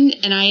fiction,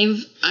 and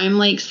I'm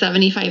like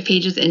 75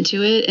 pages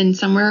into it, and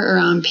somewhere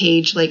around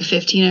page like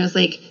 15, I was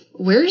like,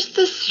 where's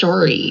the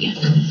story?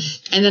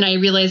 And then I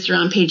realized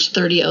around page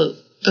 30, oh,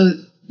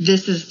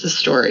 this is the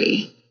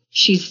story.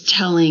 She's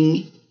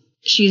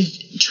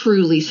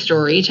truly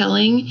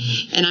storytelling,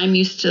 and I'm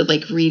used to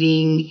like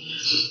reading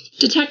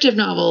detective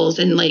novels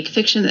and like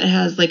fiction that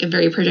has like a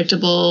very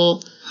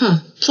predictable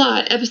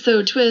plot,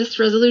 episode, twist,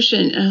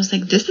 resolution. And I was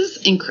like, this is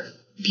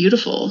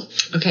beautiful.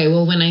 Okay,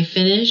 well, when I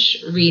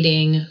finish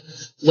reading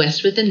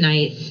West with the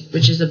Night,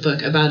 which is a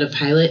book about a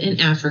pilot in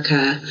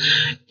Africa.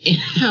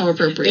 How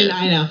appropriate.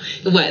 I know.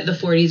 What, the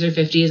 40s or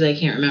 50s? I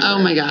can't remember. Oh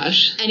my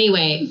gosh.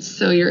 Anyway.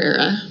 So your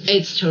era.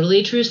 It's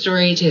totally a true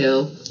story,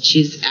 too.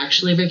 She's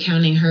actually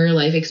recounting her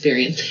life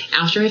experience.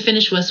 After I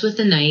finish West with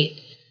the Night,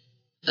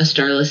 A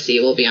Starless Sea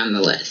will be on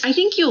the list. I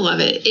think you'll love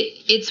it.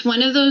 It's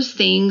one of those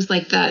things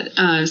like that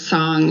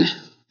song.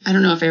 I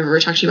don't know if I ever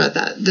talked to you about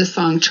that. This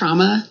song,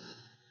 Trauma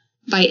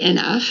by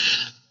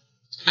NF.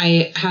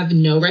 I have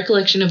no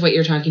recollection of what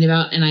you're talking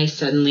about, and I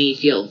suddenly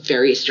feel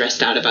very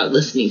stressed out about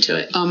listening to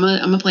it. I'm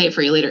gonna play it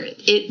for you later.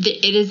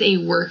 It is a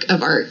work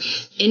of art.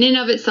 In and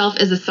of itself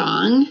as a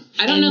song.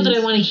 I don't know that I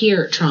want to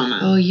hear Trauma.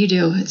 Oh, you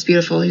do. It's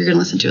beautiful. You're going to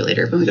listen to it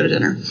later when we go to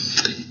dinner.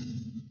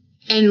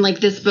 And like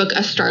this book,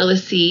 A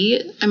Starless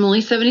Sea, I'm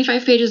only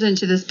 75 pages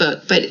into this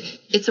book, but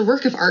it's a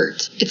work of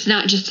art. It's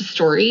not just a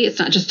story. It's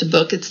not just a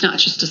book. It's not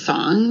just a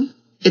song.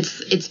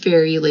 It's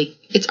very like,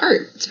 it's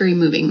art. It's very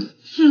moving.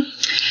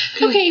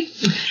 Okay,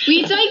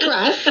 we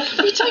digress.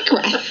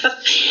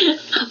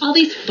 All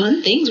these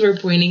fun things we're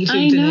pointing to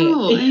today.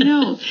 I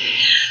know.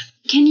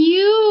 Can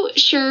you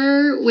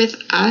share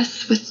with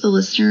us, with the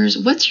listeners,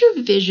 what's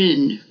your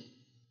vision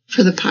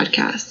for the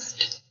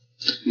podcast?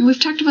 We've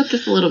talked about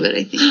this a little bit,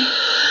 I think.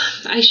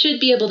 I should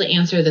be able to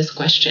answer this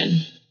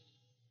question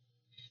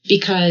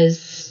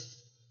because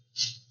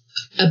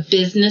a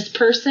business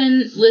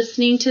person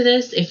listening to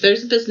this, if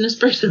there's a business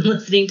person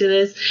listening to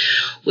this,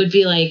 would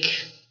be like,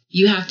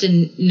 you have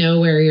to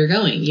know where you're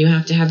going. You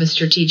have to have a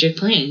strategic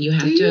plan. You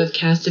have to have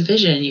cast a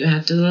vision. You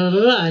have to blah,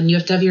 blah, blah, and you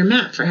have to have your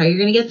map for how you're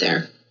going to get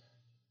there.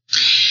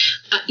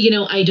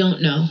 I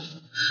don't know.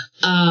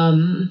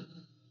 I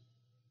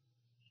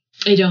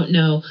don't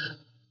know.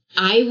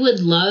 I would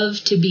love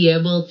to be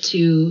able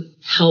to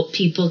help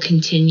people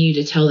continue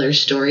to tell their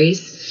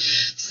stories.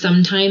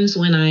 Sometimes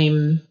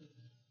when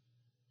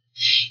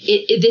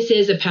this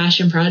is a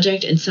passion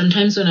project, and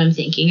sometimes when I'm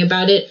thinking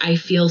about it, I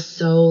feel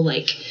so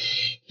like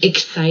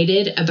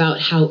excited about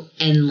how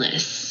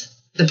endless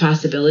the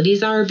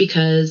possibilities are,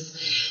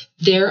 because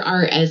there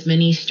are as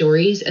many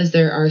stories as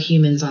there are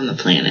humans on the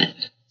planet.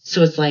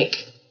 So it's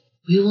like,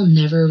 we will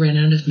never run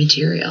out of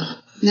material.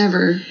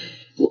 Never.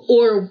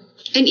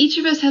 And each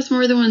of us has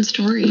more than one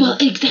story. Well,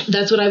 exactly.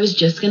 That's what I was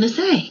just going to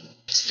say.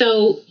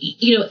 So,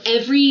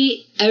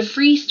 every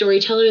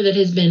storyteller that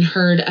has been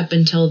heard up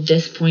until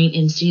this point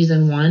in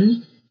season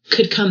 1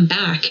 could come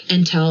back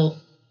and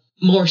tell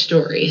more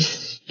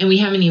stories. And we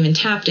haven't even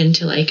tapped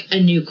into like a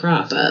new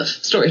crop of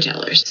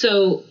storytellers.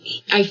 So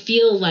I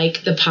feel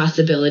like the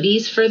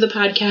possibilities for the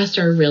podcast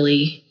are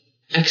really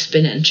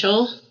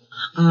exponential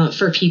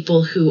for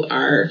people who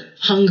are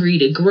hungry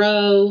to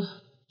grow,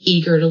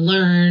 eager to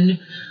learn,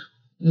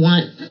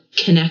 want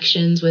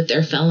connections with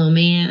their fellow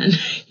man.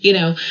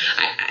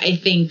 I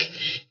think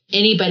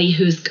anybody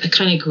who's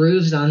kind of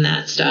grooves on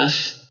that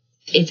stuff,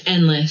 it's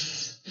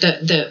endless.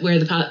 Where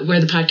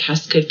the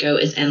podcast could go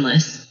is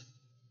endless.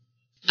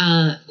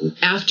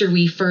 After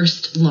we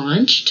first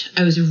launched,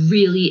 I was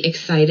really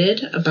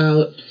excited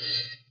about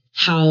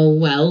how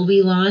well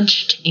we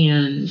launched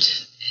and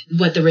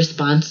what the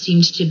response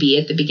seemed to be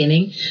at the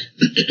beginning.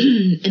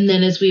 And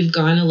then as we've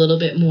gone a little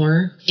bit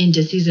more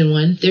into season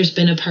 1, there's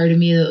been a part of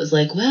me that was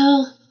like,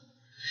 well,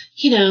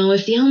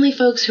 if the only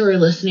folks who are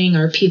listening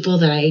are people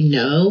that I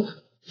know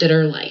that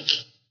are like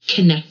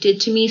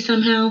connected to me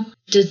somehow,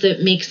 does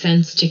it make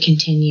sense to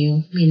continue?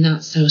 I mean,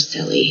 not so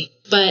silly.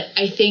 But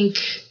I think...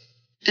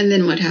 And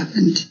then what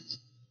happened?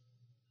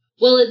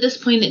 Well, at this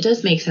point, it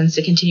does make sense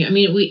to continue. I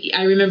mean,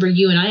 I remember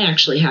you and I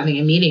actually having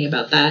a meeting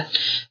about that,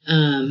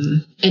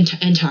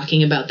 and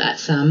talking about that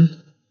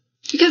some.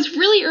 Because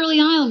really early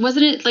on,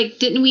 wasn't it like,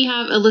 didn't we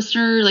have a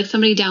listener, like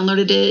somebody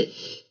downloaded it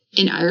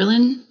in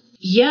Ireland?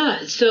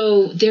 Yeah,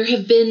 so there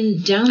have been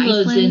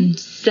downloads Iceland? in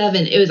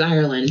 7. It was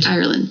Ireland.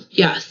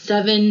 Yeah,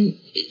 7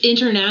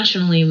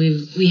 internationally.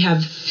 We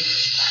have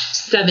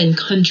 7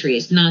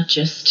 countries, not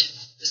just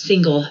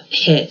single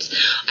hits.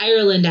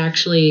 Ireland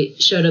actually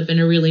showed up in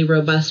a really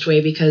robust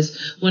way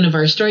because one of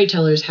our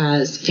storytellers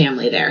has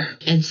family there.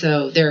 And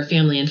so there are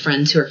family and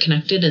friends who are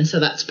connected. And so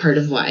that's part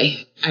of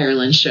why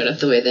Ireland showed up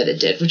the way that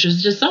it did, which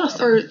was just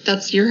awesome. Or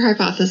that's your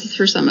hypothesis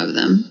for some of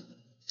them.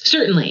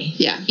 Certainly.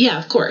 Yeah. Yeah,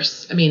 of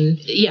course. I mean,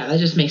 yeah, that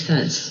just makes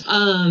sense.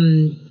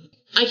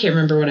 I can't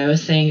remember what I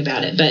was saying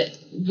about it, but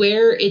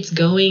where it's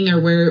going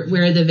or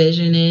where the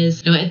vision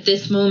is, at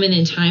this moment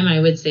in time, I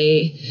would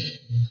say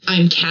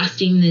I'm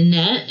casting the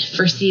net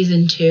for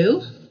season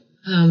 2.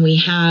 We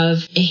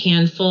have a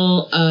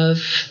handful of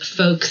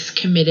folks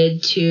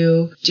committed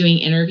to doing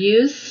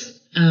interviews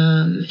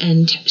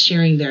and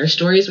sharing their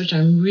stories, which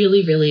I'm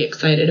really, really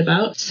excited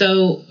about.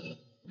 So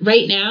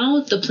right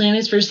now, the plan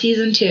is for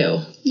season 2.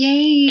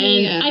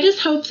 Yay! And I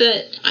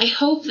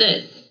hope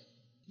that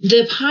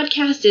the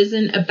podcast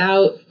isn't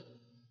about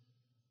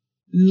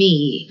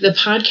me. The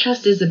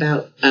podcast is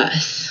about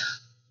us.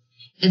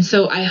 And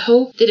so I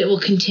hope that it will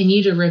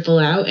continue to ripple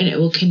out and it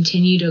will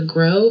continue to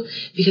grow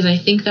because I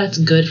think that's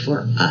good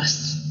for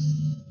us.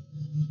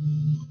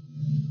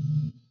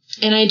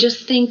 And I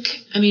just think,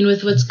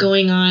 with what's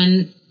going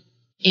on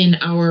in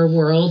our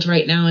world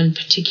right now, and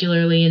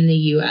particularly in the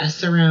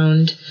U.S.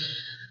 around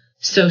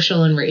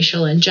social and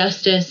racial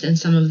injustice and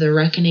some of the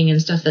reckoning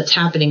and stuff that's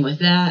happening with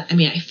that.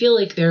 I feel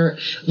like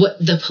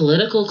the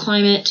political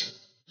climate,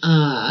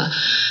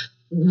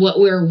 what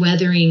we're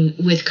weathering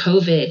with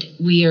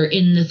COVID, we are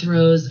in the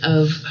throes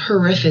of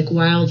horrific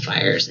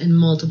wildfires in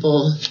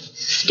multiple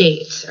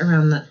states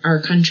around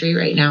our country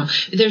right now.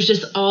 There's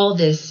just all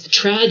this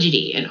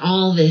tragedy and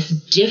all this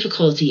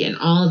difficulty and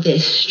all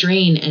this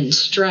strain and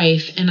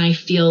strife. And I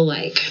feel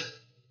like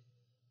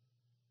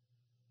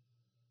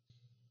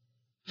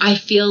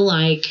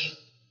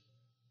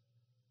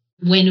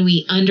when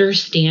we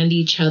understand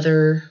each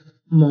other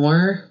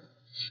more,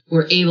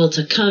 we're able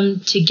to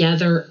come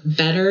together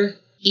better,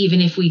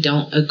 even if we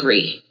don't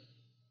agree.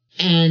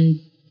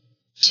 And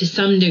to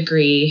some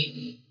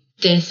degree,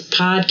 this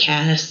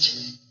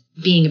podcast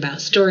being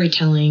about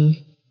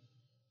storytelling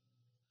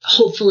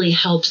hopefully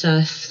helps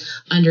us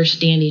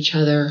understand each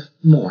other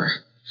more.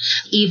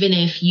 Even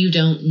if you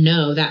don't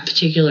know that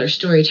particular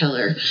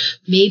storyteller,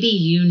 maybe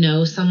you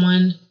know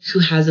someone who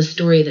has a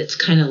story that's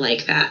kind of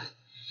like that.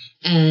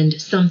 And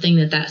something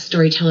that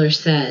storyteller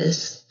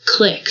says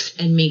clicks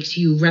and makes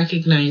you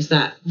recognize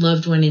that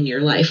loved one in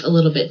your life a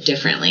little bit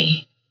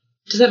differently.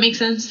 Does that make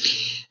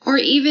sense? Or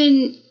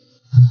even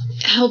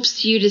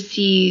helps you to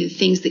see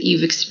things that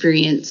you've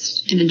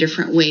experienced in a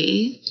different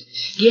way.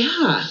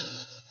 Yeah.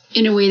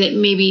 In a way that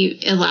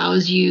maybe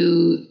allows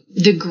you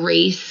the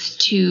grace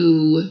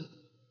to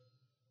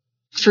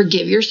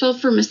forgive yourself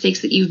for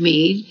mistakes that you've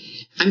made.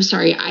 I'm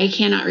sorry, I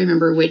cannot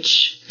remember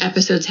which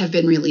episodes have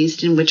been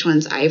released and which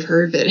ones I've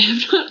heard that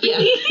have not been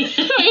released.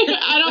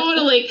 I don't want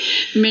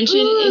to mention.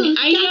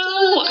 I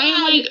know.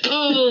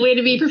 I'm way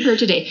to be prepared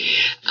today.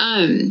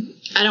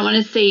 I don't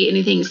want to say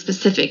anything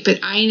specific, but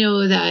I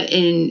know that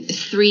in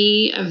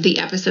 3 of the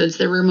episodes,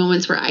 there were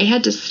moments where I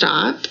had to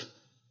stop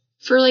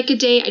for a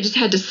day. I just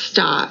had to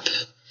stop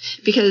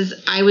because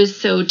I was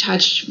so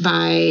touched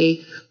by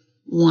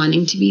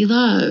wanting to be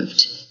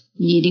loved,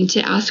 needing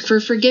to ask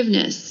for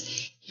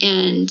forgiveness.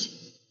 And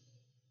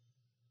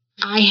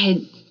I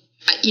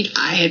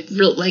had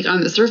real,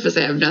 on the surface,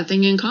 I have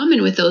nothing in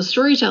common with those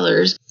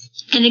storytellers.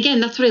 And again,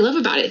 that's what I love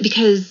about it,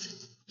 because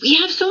we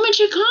have so much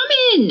in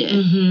common,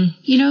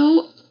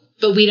 mm-hmm.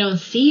 But we don't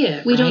see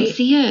it. We don't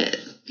see it.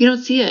 You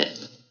don't see it.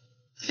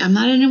 I'm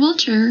not in a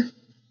wheelchair.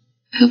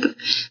 I hope,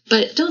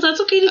 but no, that's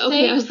okay to say.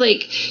 Okay, I was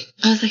like,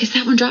 is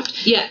that one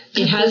dropped? Yeah,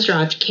 it has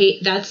dropped.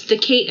 Kate, that's the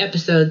Kate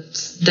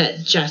episodes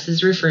that Jess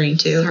is referring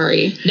to.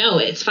 Sorry. No,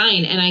 it's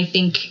fine. And I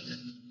think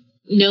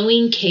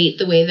knowing Kate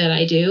the way that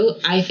I do,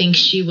 I think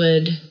she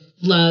would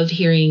love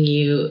hearing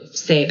you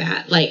say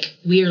that.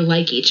 We are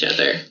like each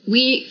other.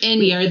 We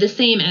are the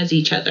same as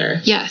each other.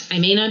 Yes. I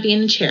may not be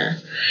in a chair.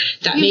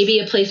 That may be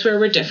a place where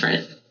we're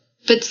different.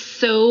 But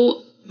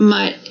so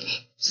much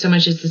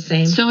is the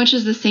same. So much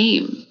is the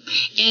same.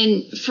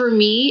 And for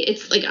me,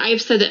 it's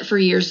I've said that for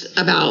years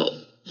about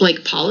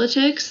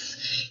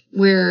politics,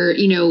 where,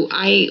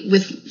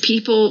 with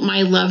people,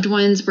 my loved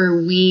ones, where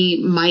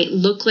we might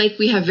look like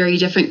we have very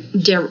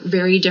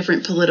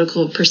different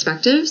political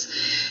perspectives.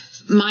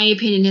 My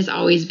opinion has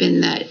always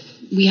been that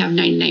we have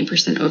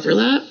 99%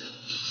 overlap.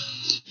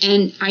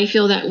 And I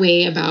feel that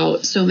way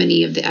about so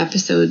many of the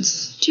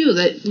episodes too,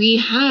 that we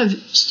have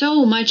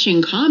so much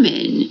in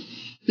common.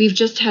 We've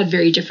just had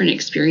very different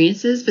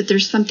experiences, but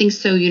there's something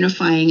so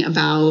unifying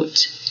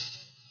about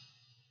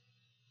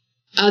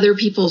other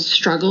people's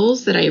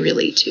struggles that I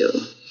relate to.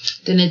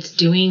 Then it's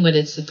doing what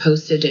it's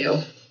supposed to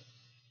do,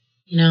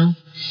 you know,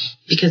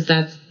 because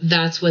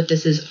that's what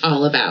this is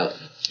all about.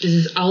 This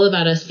is all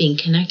about us being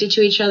connected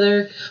to each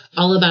other,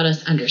 all about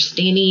us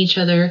understanding each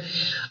other,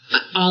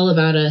 all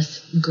about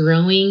us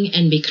growing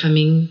and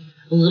becoming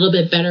a little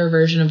bit better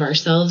version of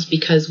ourselves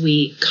because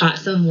we caught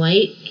some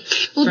light.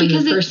 Well,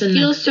 because it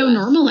feels so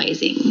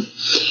normalizing.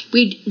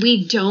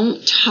 We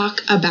don't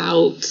talk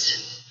about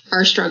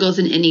our struggles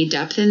in any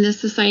depth in this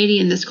society,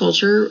 in this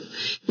culture,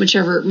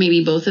 whichever,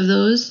 maybe both of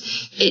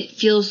those. It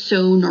feels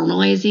so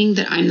normalizing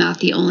that I'm not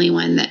the only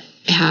one that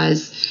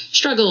has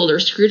struggled or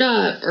screwed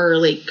up or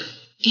like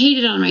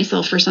hated on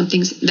myself for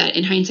something that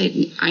in hindsight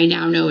I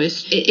now know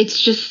it's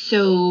just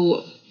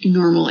so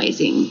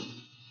normalizing.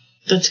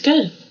 That's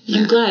good.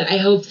 Yeah. I'm glad. I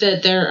hope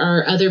that there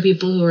are other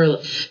people who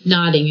are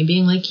nodding and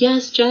being like,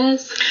 yes,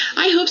 Jess.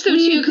 I hope so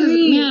too, because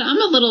man,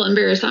 I'm a little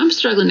embarrassed. I'm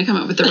struggling to come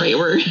up with the right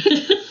word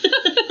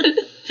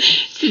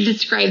to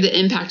describe the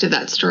impact of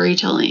that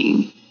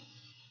storytelling.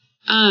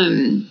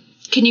 Can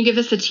you give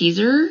us a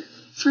teaser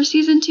for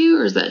season 2,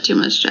 or is that too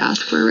much to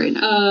ask for right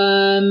now?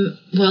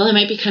 Well, I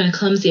might be kind of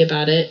clumsy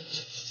about it.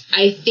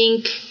 I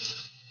think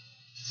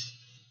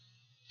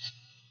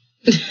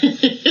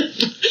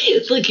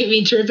look at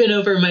me tripping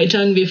over my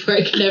tongue before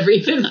I can ever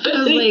even put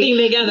anything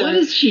together. What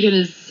is she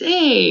gonna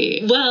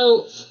say?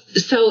 Well,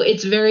 so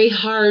it's very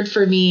hard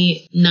for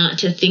me not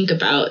to think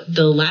about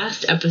the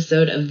last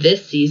episode of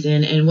this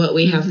season and what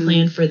we have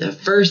planned for the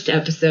first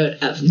episode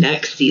of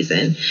next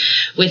season,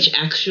 which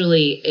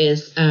actually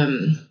is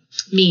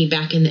me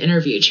back in the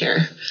interview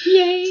chair.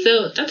 Yay!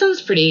 So that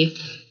sounds pretty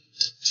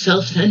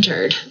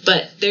self-centered,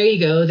 but there you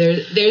go.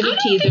 There's a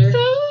teaser. Think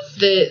so.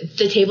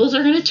 The tables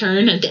are going to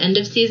turn at the end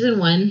of season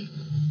 1,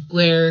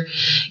 where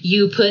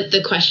you put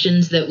the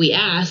questions that we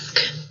ask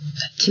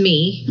to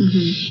me,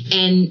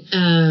 and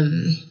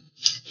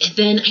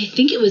then I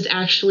think it was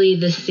actually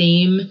the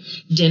same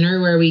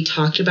dinner where we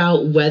talked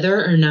about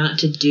whether or not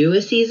to do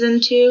a season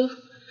 2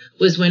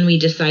 was when we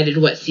decided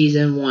what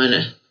season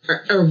 1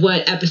 or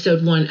what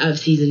episode 1 of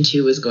season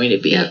 2 was going to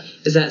be. Yep.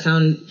 Does that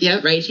sound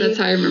right to you? That's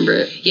how I remember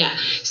it. Yeah.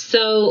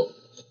 So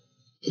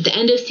at the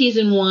end of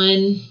season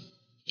 1,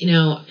 you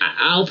know,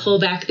 I'll pull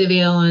back the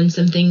veil on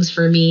some things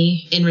for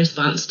me in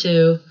response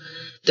to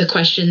the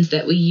questions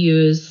that we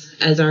use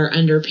as our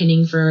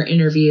underpinning for our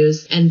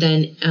interviews. And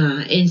then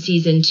in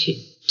season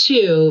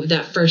 2,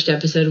 that first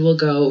episode will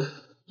go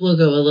a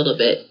little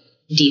bit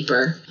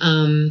deeper.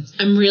 I'm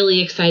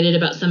really excited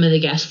about some of the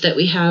guests that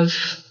we have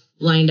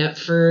lined up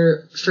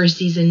for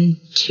season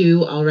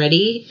 2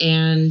 already.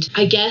 And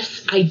I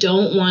guess I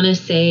don't want to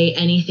say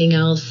anything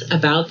else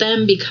about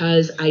them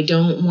because I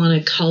don't want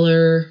to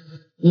color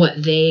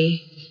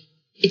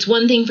it's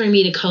one thing for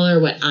me to color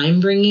what I'm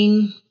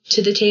bringing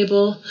to the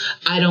table.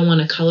 I don't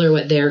want to color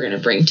what they're going to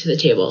bring to the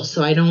table.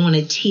 So I don't want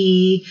to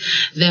tee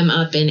them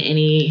up in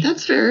any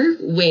That's fair.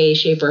 way,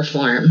 shape, or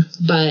form.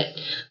 But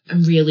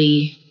I'm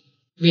really,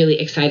 really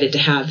excited to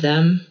have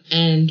them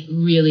and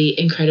really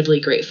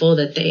incredibly grateful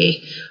that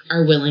they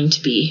are willing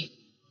to be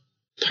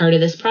part of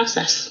this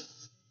process.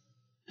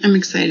 I'm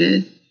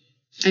excited.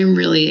 I'm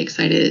really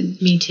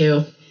excited. Me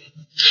too.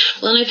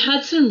 Well, and I've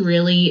had some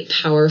really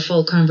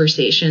powerful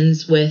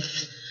conversations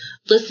with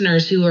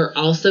listeners who are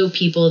also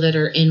people that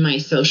are in my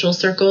social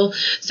circle.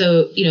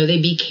 So, you know,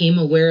 they became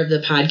aware of the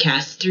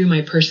podcast through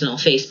my personal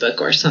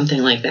Facebook or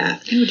something like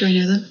that. Oh, do I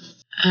know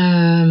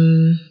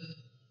them?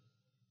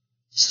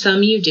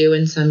 Some you do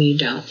and some you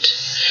don't.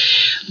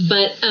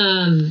 But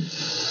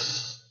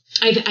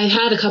I've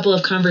had a couple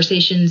of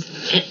conversations,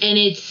 and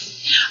it's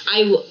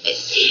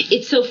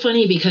so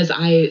funny because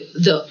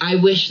I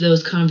wish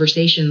those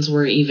conversations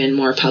were even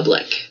more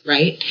public,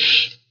 right?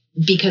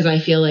 Because I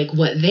feel like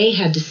what they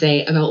had to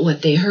say about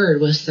what they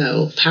heard was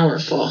so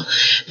powerful.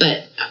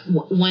 But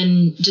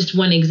one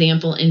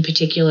example in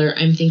particular,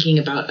 I'm thinking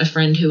about a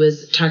friend who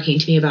was talking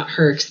to me about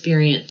her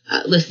experience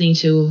listening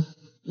to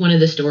one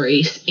of the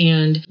stories,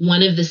 and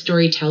one of the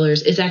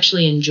storytellers is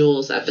actually in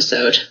Jules'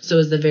 episode. So it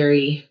was the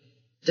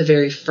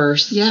very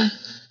first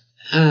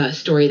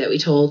story that we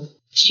told.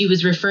 She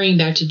was referring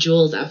back to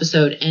Jules'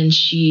 episode, and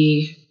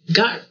she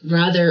got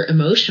rather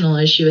emotional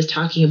as she was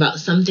talking about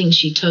something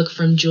she took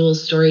from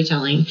Jules'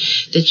 storytelling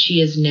that she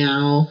is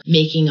now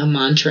making a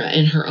mantra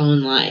in her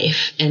own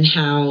life, and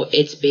how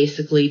it's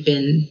basically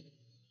been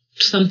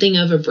something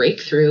of a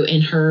breakthrough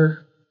in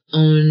her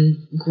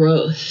own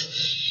growth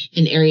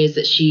in areas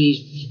that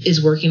she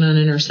is working on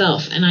in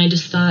herself. And I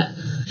just thought,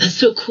 that's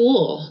so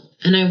cool.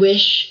 And I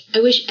wish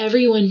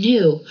everyone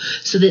knew,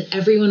 so that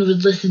everyone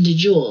would listen to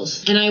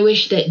Jules. And I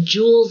wish that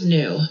Jules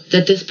knew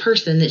that this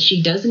person that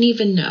she doesn't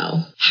even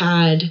know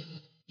had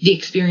the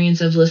experience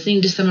of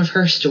listening to some of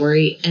her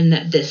story, and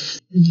that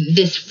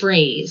this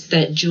phrase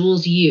that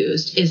Jules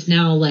used is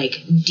now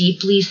like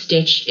deeply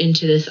stitched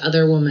into this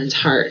other woman's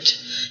heart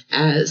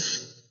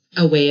as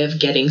a way of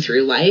getting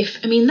through life.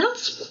 I mean,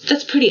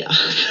 that's pretty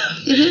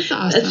awesome. It is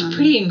awesome. That's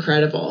pretty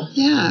incredible.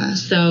 Yeah.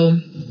 So,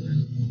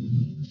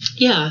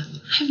 yeah,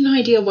 I have no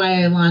idea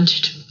why I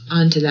launched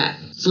onto that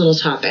little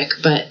topic,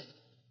 but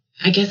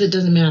I guess it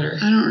doesn't matter.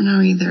 I don't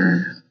know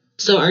either.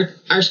 So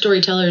our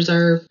storytellers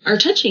are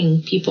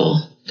touching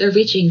people. They're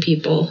reaching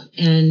people,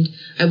 and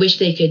I wish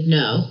they could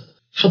know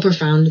how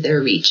profound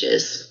their reach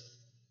is.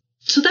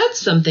 So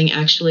that's something,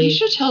 actually. You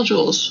should tell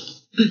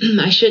Jules.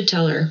 I should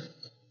tell her.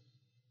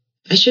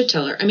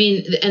 I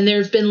mean, and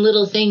there have been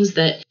little things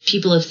that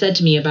people have said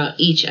to me about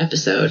each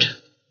episode.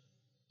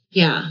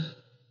 Yeah.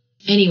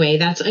 Anyway,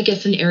 that's, I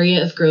guess, an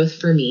area of growth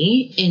for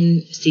me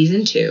in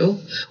season 2,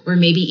 or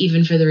maybe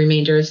even for the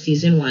remainder of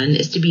season 1,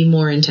 is to be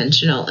more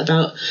intentional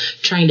about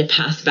trying to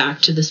pass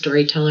back to the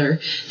storyteller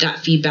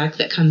that feedback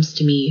that comes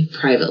to me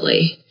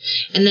privately.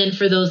 And then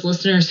for those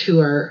listeners who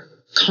are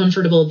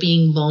comfortable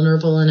being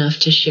vulnerable enough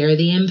to share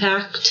the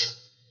impact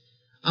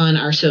on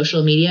our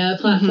social media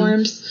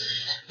platforms,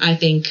 I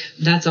think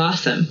that's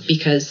awesome,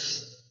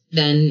 because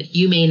then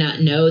you may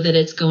not know that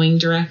it's going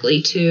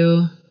directly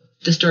to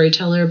the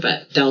storyteller,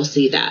 but they'll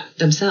see that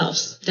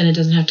themselves. Then it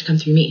doesn't have to come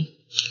through me.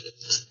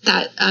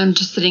 That I'm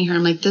just sitting here,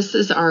 I'm like, this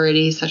is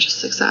already such a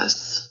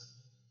success.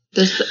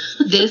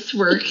 This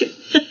work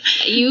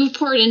you've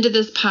poured into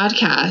this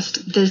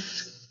podcast,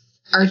 this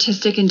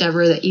artistic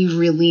endeavor that you've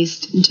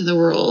released into the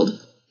world,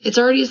 it's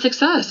already a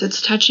success.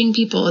 It's touching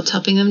people. It's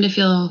helping them to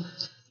feel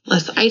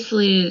less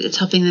isolated. It's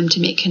helping them to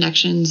make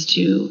connections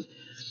to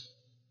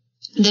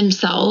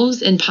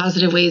themselves in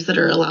positive ways that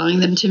are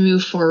allowing them to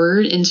move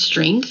forward in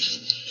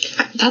strength.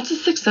 That's a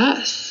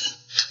success.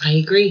 I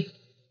agree.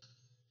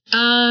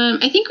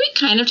 I think we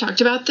kind of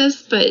talked about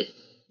this, but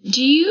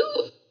do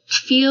you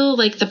feel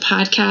like the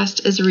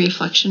podcast is a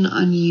reflection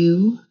on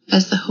you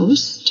as the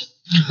host?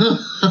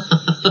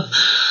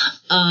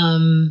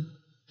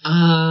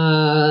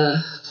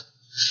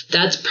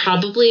 That's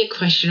probably a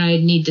question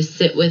I'd need to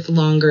sit with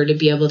longer to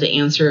be able to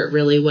answer it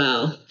really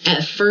well.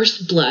 At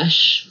first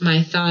blush,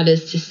 my thought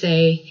is to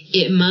say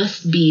it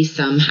must be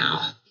somehow.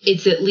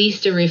 It's at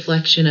least a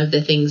reflection of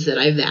the things that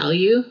I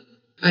value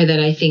or that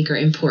I think are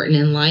important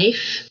in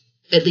life.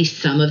 At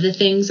least some of the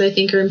things I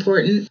think are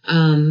important.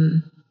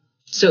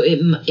 So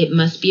it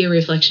must be a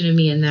reflection of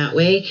me in that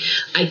way.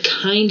 I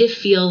kind of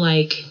feel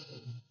like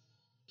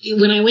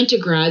when I went to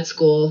grad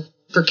school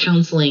for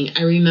counseling,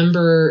 I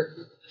remember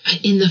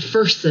in the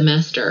first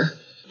semester,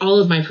 all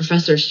of my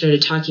professors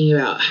started talking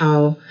about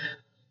how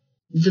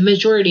the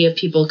majority of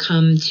people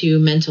come to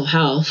mental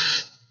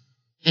health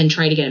and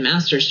try to get a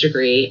master's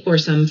degree or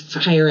some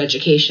higher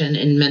education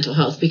in mental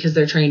health because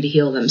they're trying to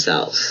heal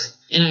themselves.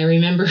 And I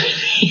remember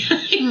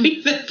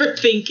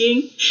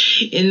thinking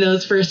in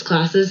those first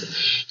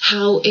classes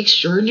how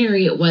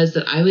extraordinary it was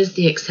that I was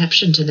the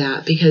exception to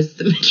that, because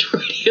the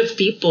majority of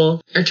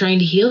people are trying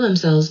to heal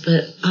themselves,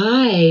 but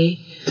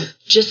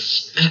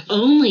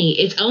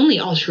it's only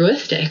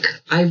altruistic.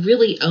 I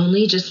really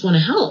only just want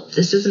to help.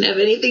 This doesn't have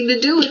anything to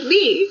do with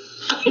me.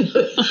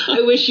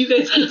 I wish you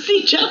guys could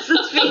see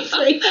Jess's face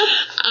right now.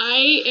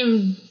 I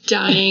am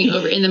dying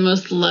over in the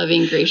most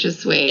loving,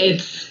 gracious way.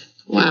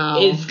 Wow.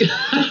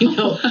 I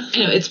know.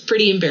 It's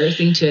pretty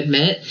embarrassing to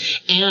admit.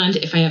 And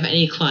if I have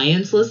any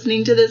clients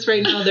listening to this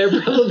right now, they're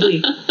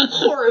probably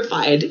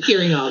horrified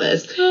hearing all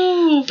this.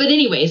 Oh. But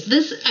anyways,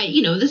 this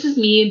is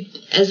me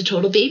as a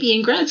total baby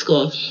in grad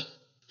school.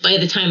 By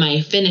the time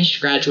I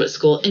finished graduate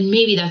school, and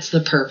maybe that's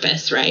the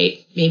purpose, right?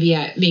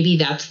 Maybe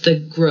that's the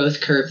growth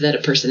curve that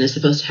a person is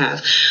supposed to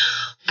have.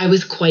 I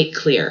was quite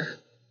clear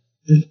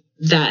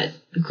that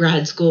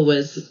grad school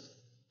was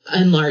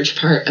in large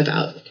part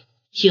about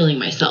healing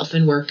myself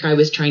and work I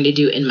was trying to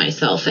do in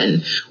myself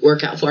and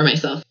work out for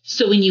myself.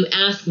 So when you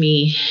ask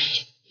me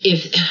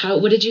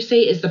what did you say?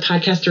 Is the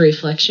podcast a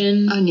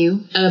reflection on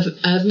you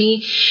of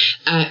me?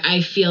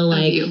 I feel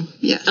like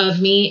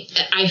of me.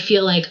 I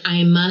feel like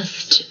I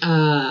must.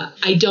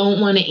 I don't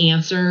want to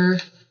answer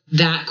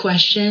that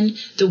question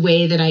the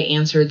way that I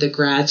answered the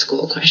grad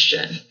school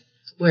question,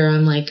 where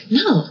I'm like,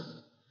 no,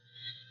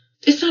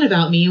 it's not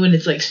about me. When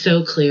it's like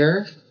so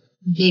clear,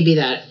 maybe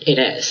that it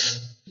is.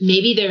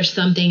 Maybe there's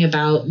something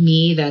about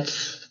me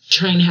that's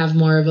trying to have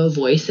more of a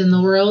voice in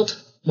the world.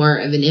 More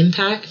of an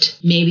impact.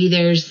 Maybe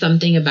there's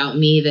something about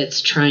me that's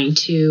trying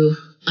to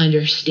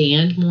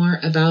understand more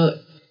about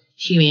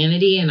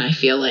humanity, and I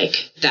feel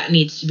like that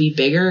needs to be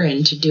bigger,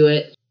 and to do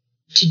it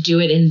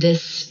in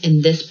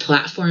this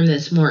platform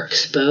that's more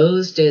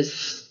exposed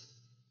is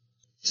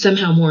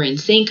somehow more in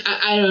sync.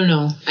 I don't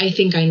know. I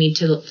think I need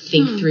to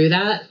think through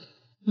that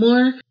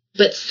more.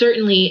 But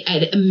certainly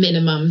at a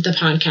minimum, the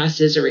podcast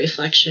is a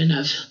reflection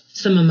of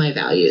some of my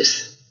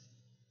values.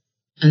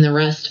 And the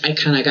rest I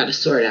kind of got to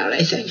sort out,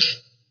 I think.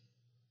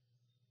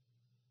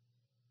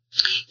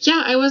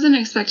 Yeah, I wasn't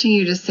expecting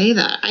you to say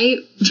that.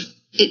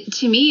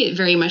 To me, it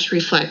very much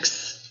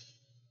reflects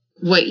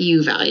what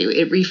you value.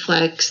 It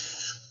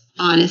reflects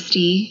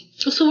honesty.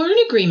 So we're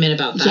in agreement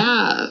about that.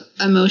 Yeah,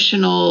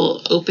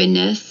 emotional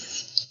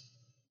openness,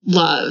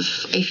 love.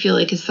 I feel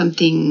like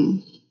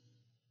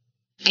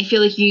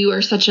you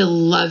are such a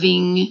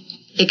loving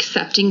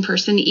accepting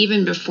person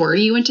even before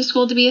you went to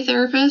school to be a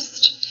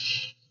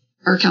therapist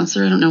or a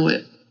counselor. I don't know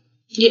what.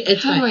 Yeah,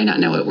 it's How fine. do I not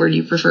know what word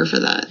you prefer for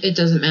that? It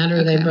doesn't matter.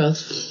 Okay. They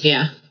both,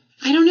 yeah.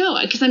 I don't know,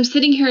 because I'm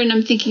sitting here and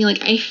I'm thinking,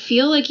 like, I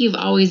feel like you've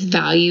always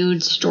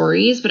valued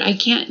stories, but I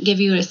can't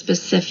give you a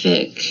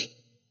specific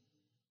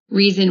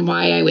reason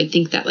why I would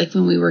think that, like,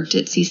 when we worked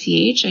at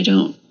CCH. I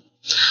don't.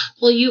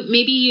 Well,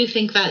 maybe you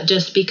think that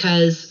just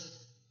because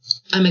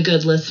I'm a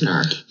good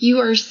listener. You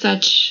are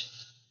such,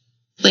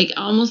 like,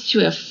 almost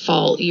to a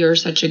fault, you're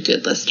such a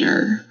good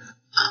listener.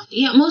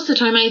 Yeah, most of the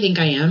time I think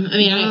I am. I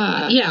mean,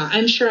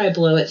 I'm sure I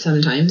blow it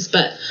sometimes,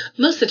 but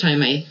most of the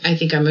time I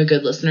think I'm a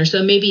good listener.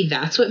 So maybe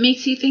that's what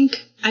makes you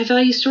think I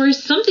value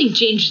stories. Something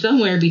changed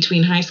somewhere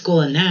between high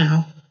school and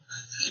now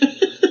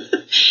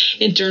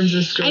in terms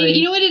of stories.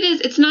 You know what it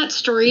is? It's not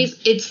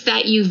stories. It's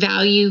that you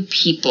value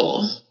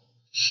people.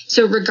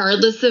 So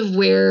regardless of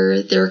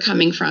where they're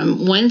coming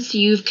from, once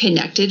you've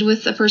connected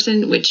with a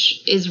person,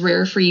 which is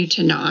rare for you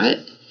to not,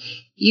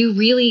 you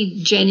really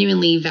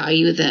genuinely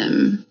value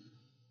them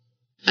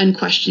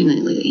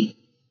unquestioningly.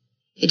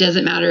 It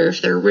doesn't matter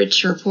if they're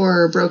rich or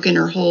poor or broken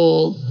or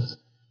whole.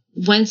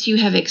 Once you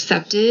have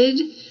accepted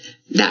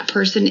that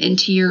person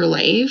into your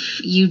life,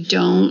 you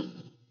don't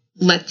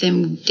let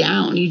them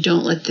down. You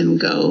don't let them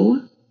go.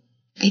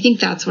 I think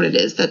that's what it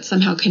is. That's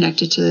somehow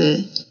connected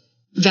to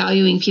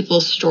valuing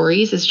people's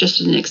stories. It's just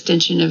an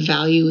extension of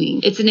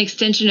valuing. It's an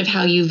extension of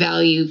how you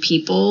value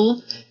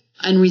people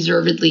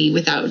unreservedly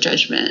without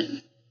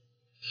judgment.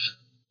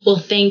 Well,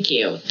 thank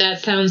you.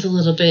 That sounds a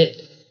little bit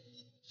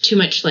too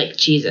much like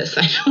Jesus.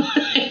 I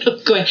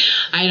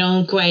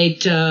don't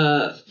quite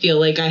feel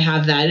like I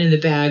have that in the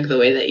bag the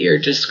way that you're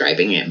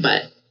describing it,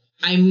 but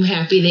I'm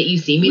happy that you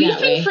see me that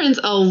way. We've been friends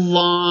a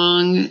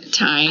long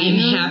time.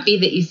 I'm happy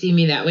that you see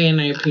me that way, and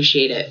I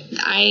appreciate it.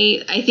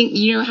 I think,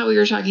 you know how we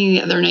were talking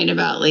the other night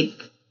about, like,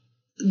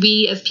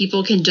 we as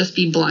people can just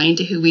be blind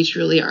to who we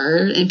truly are,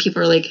 and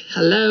people are like,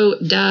 hello,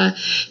 duh,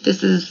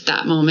 this is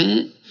that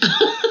moment.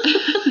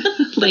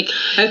 Like,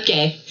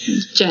 okay,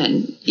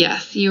 Jen,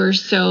 yes, you are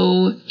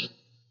so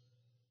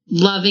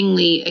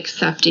lovingly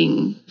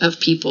accepting of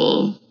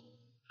people,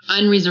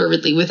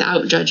 unreservedly,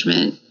 without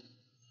judgment.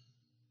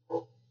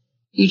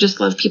 You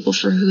just love people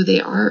for who they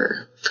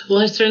are. Well,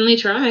 I certainly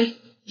try.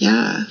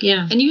 Yeah.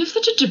 Yeah. And you have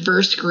such a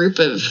diverse group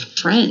of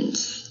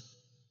friends.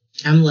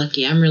 I'm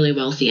lucky. I'm really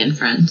wealthy in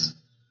friends.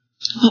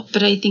 Well,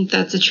 but I think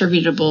that's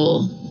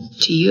attributable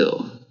to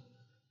you.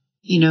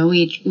 You know,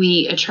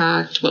 we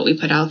attract what we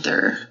put out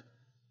there.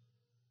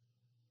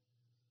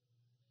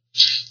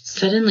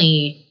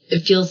 Suddenly,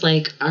 it feels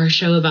like our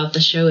show about the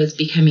show is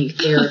becoming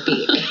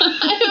therapy.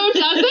 I know,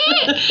 does it?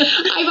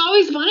 I've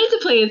always wanted to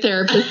play a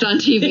therapist on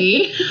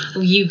TV.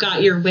 You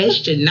got your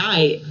wish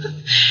tonight.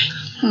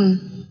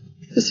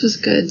 This was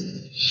good.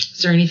 Is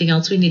there anything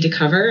else we need to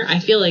cover? I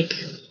feel like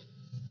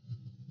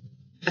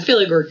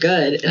we're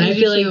good. And I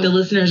feel like the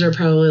listeners are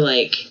probably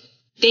like,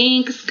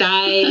 thanks,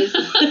 guys.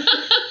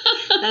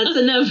 That's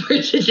enough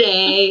for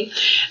today.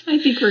 I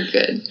think we're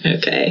good.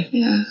 Okay.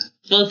 Yeah.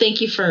 Well, thank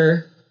you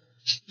for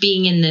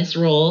being in this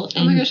role and,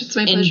 oh my gosh, it's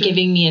my pleasure. And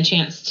giving me a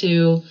chance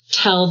to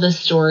tell the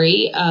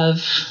story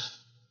of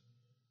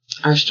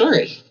our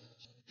story.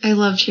 I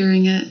loved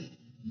hearing it,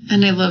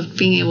 and I loved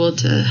being able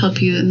to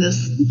help you in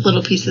this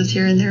little pieces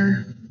here and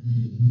there.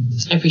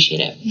 I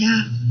appreciate it.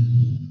 Yeah.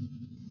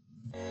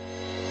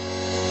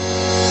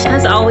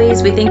 As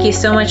always, we thank you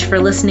so much for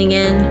listening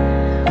in.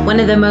 One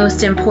of the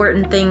most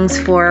important things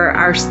for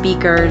our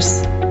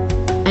speakers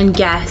and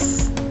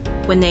guests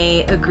when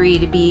they agree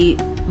to be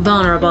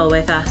vulnerable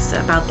with us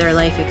about their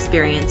life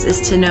experience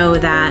is to know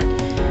that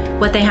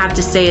what they have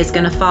to say is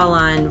going to fall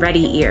on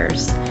ready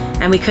ears,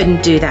 and we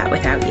couldn't do that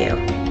without you.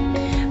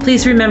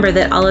 Please remember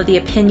that all of the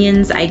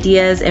opinions,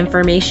 ideas,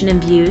 information,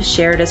 and views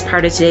shared as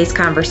part of today's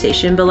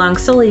conversation belong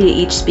solely to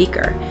each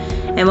speaker.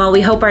 And while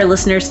we hope our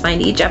listeners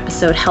find each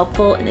episode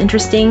helpful and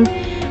interesting,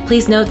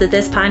 please note that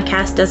this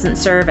podcast doesn't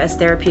serve as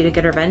therapeutic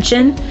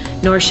intervention,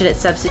 nor should it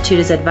substitute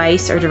as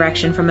advice or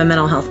direction from a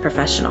mental health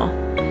professional.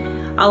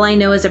 All I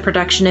Know is a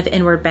production of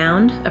Inward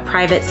Bound, a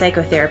private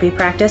psychotherapy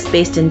practice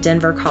based in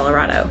Denver,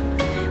 Colorado.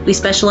 We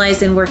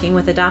specialize in working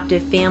with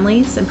adoptive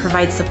families and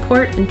provide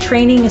support and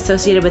training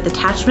associated with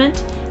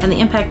attachment and the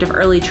impact of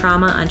early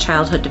trauma on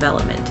childhood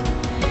development.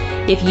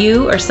 If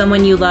you or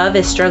someone you love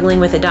is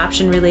struggling with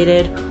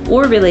adoption-related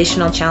or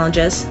relational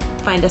challenges,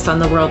 find us on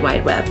the World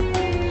Wide Web.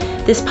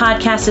 This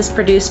podcast is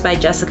produced by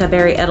Jessica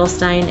Barry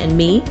Edelstein and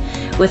me,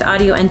 with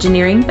audio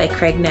engineering by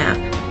Craig Knapp.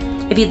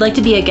 If you'd like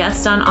to be a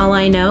guest on All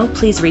I Know,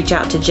 please reach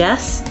out to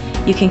Jess.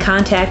 You can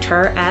contact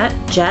her at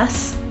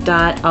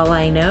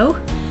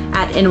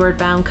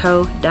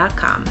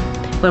jess.alliknow@inwardboundco.com.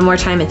 One more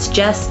time, it's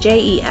Jess,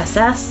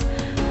 JESS,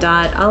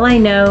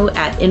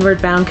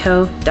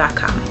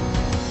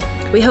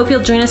 .alliknow@inwardboundco.com. We hope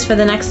you'll join us for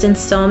the next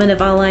installment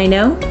of All I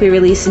Know. We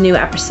release a new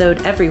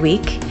episode every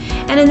week.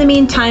 And in the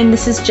meantime,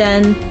 this is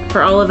Jen,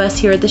 for all of us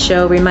here at the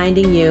show,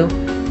 reminding you,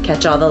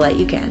 catch all the light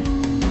you can.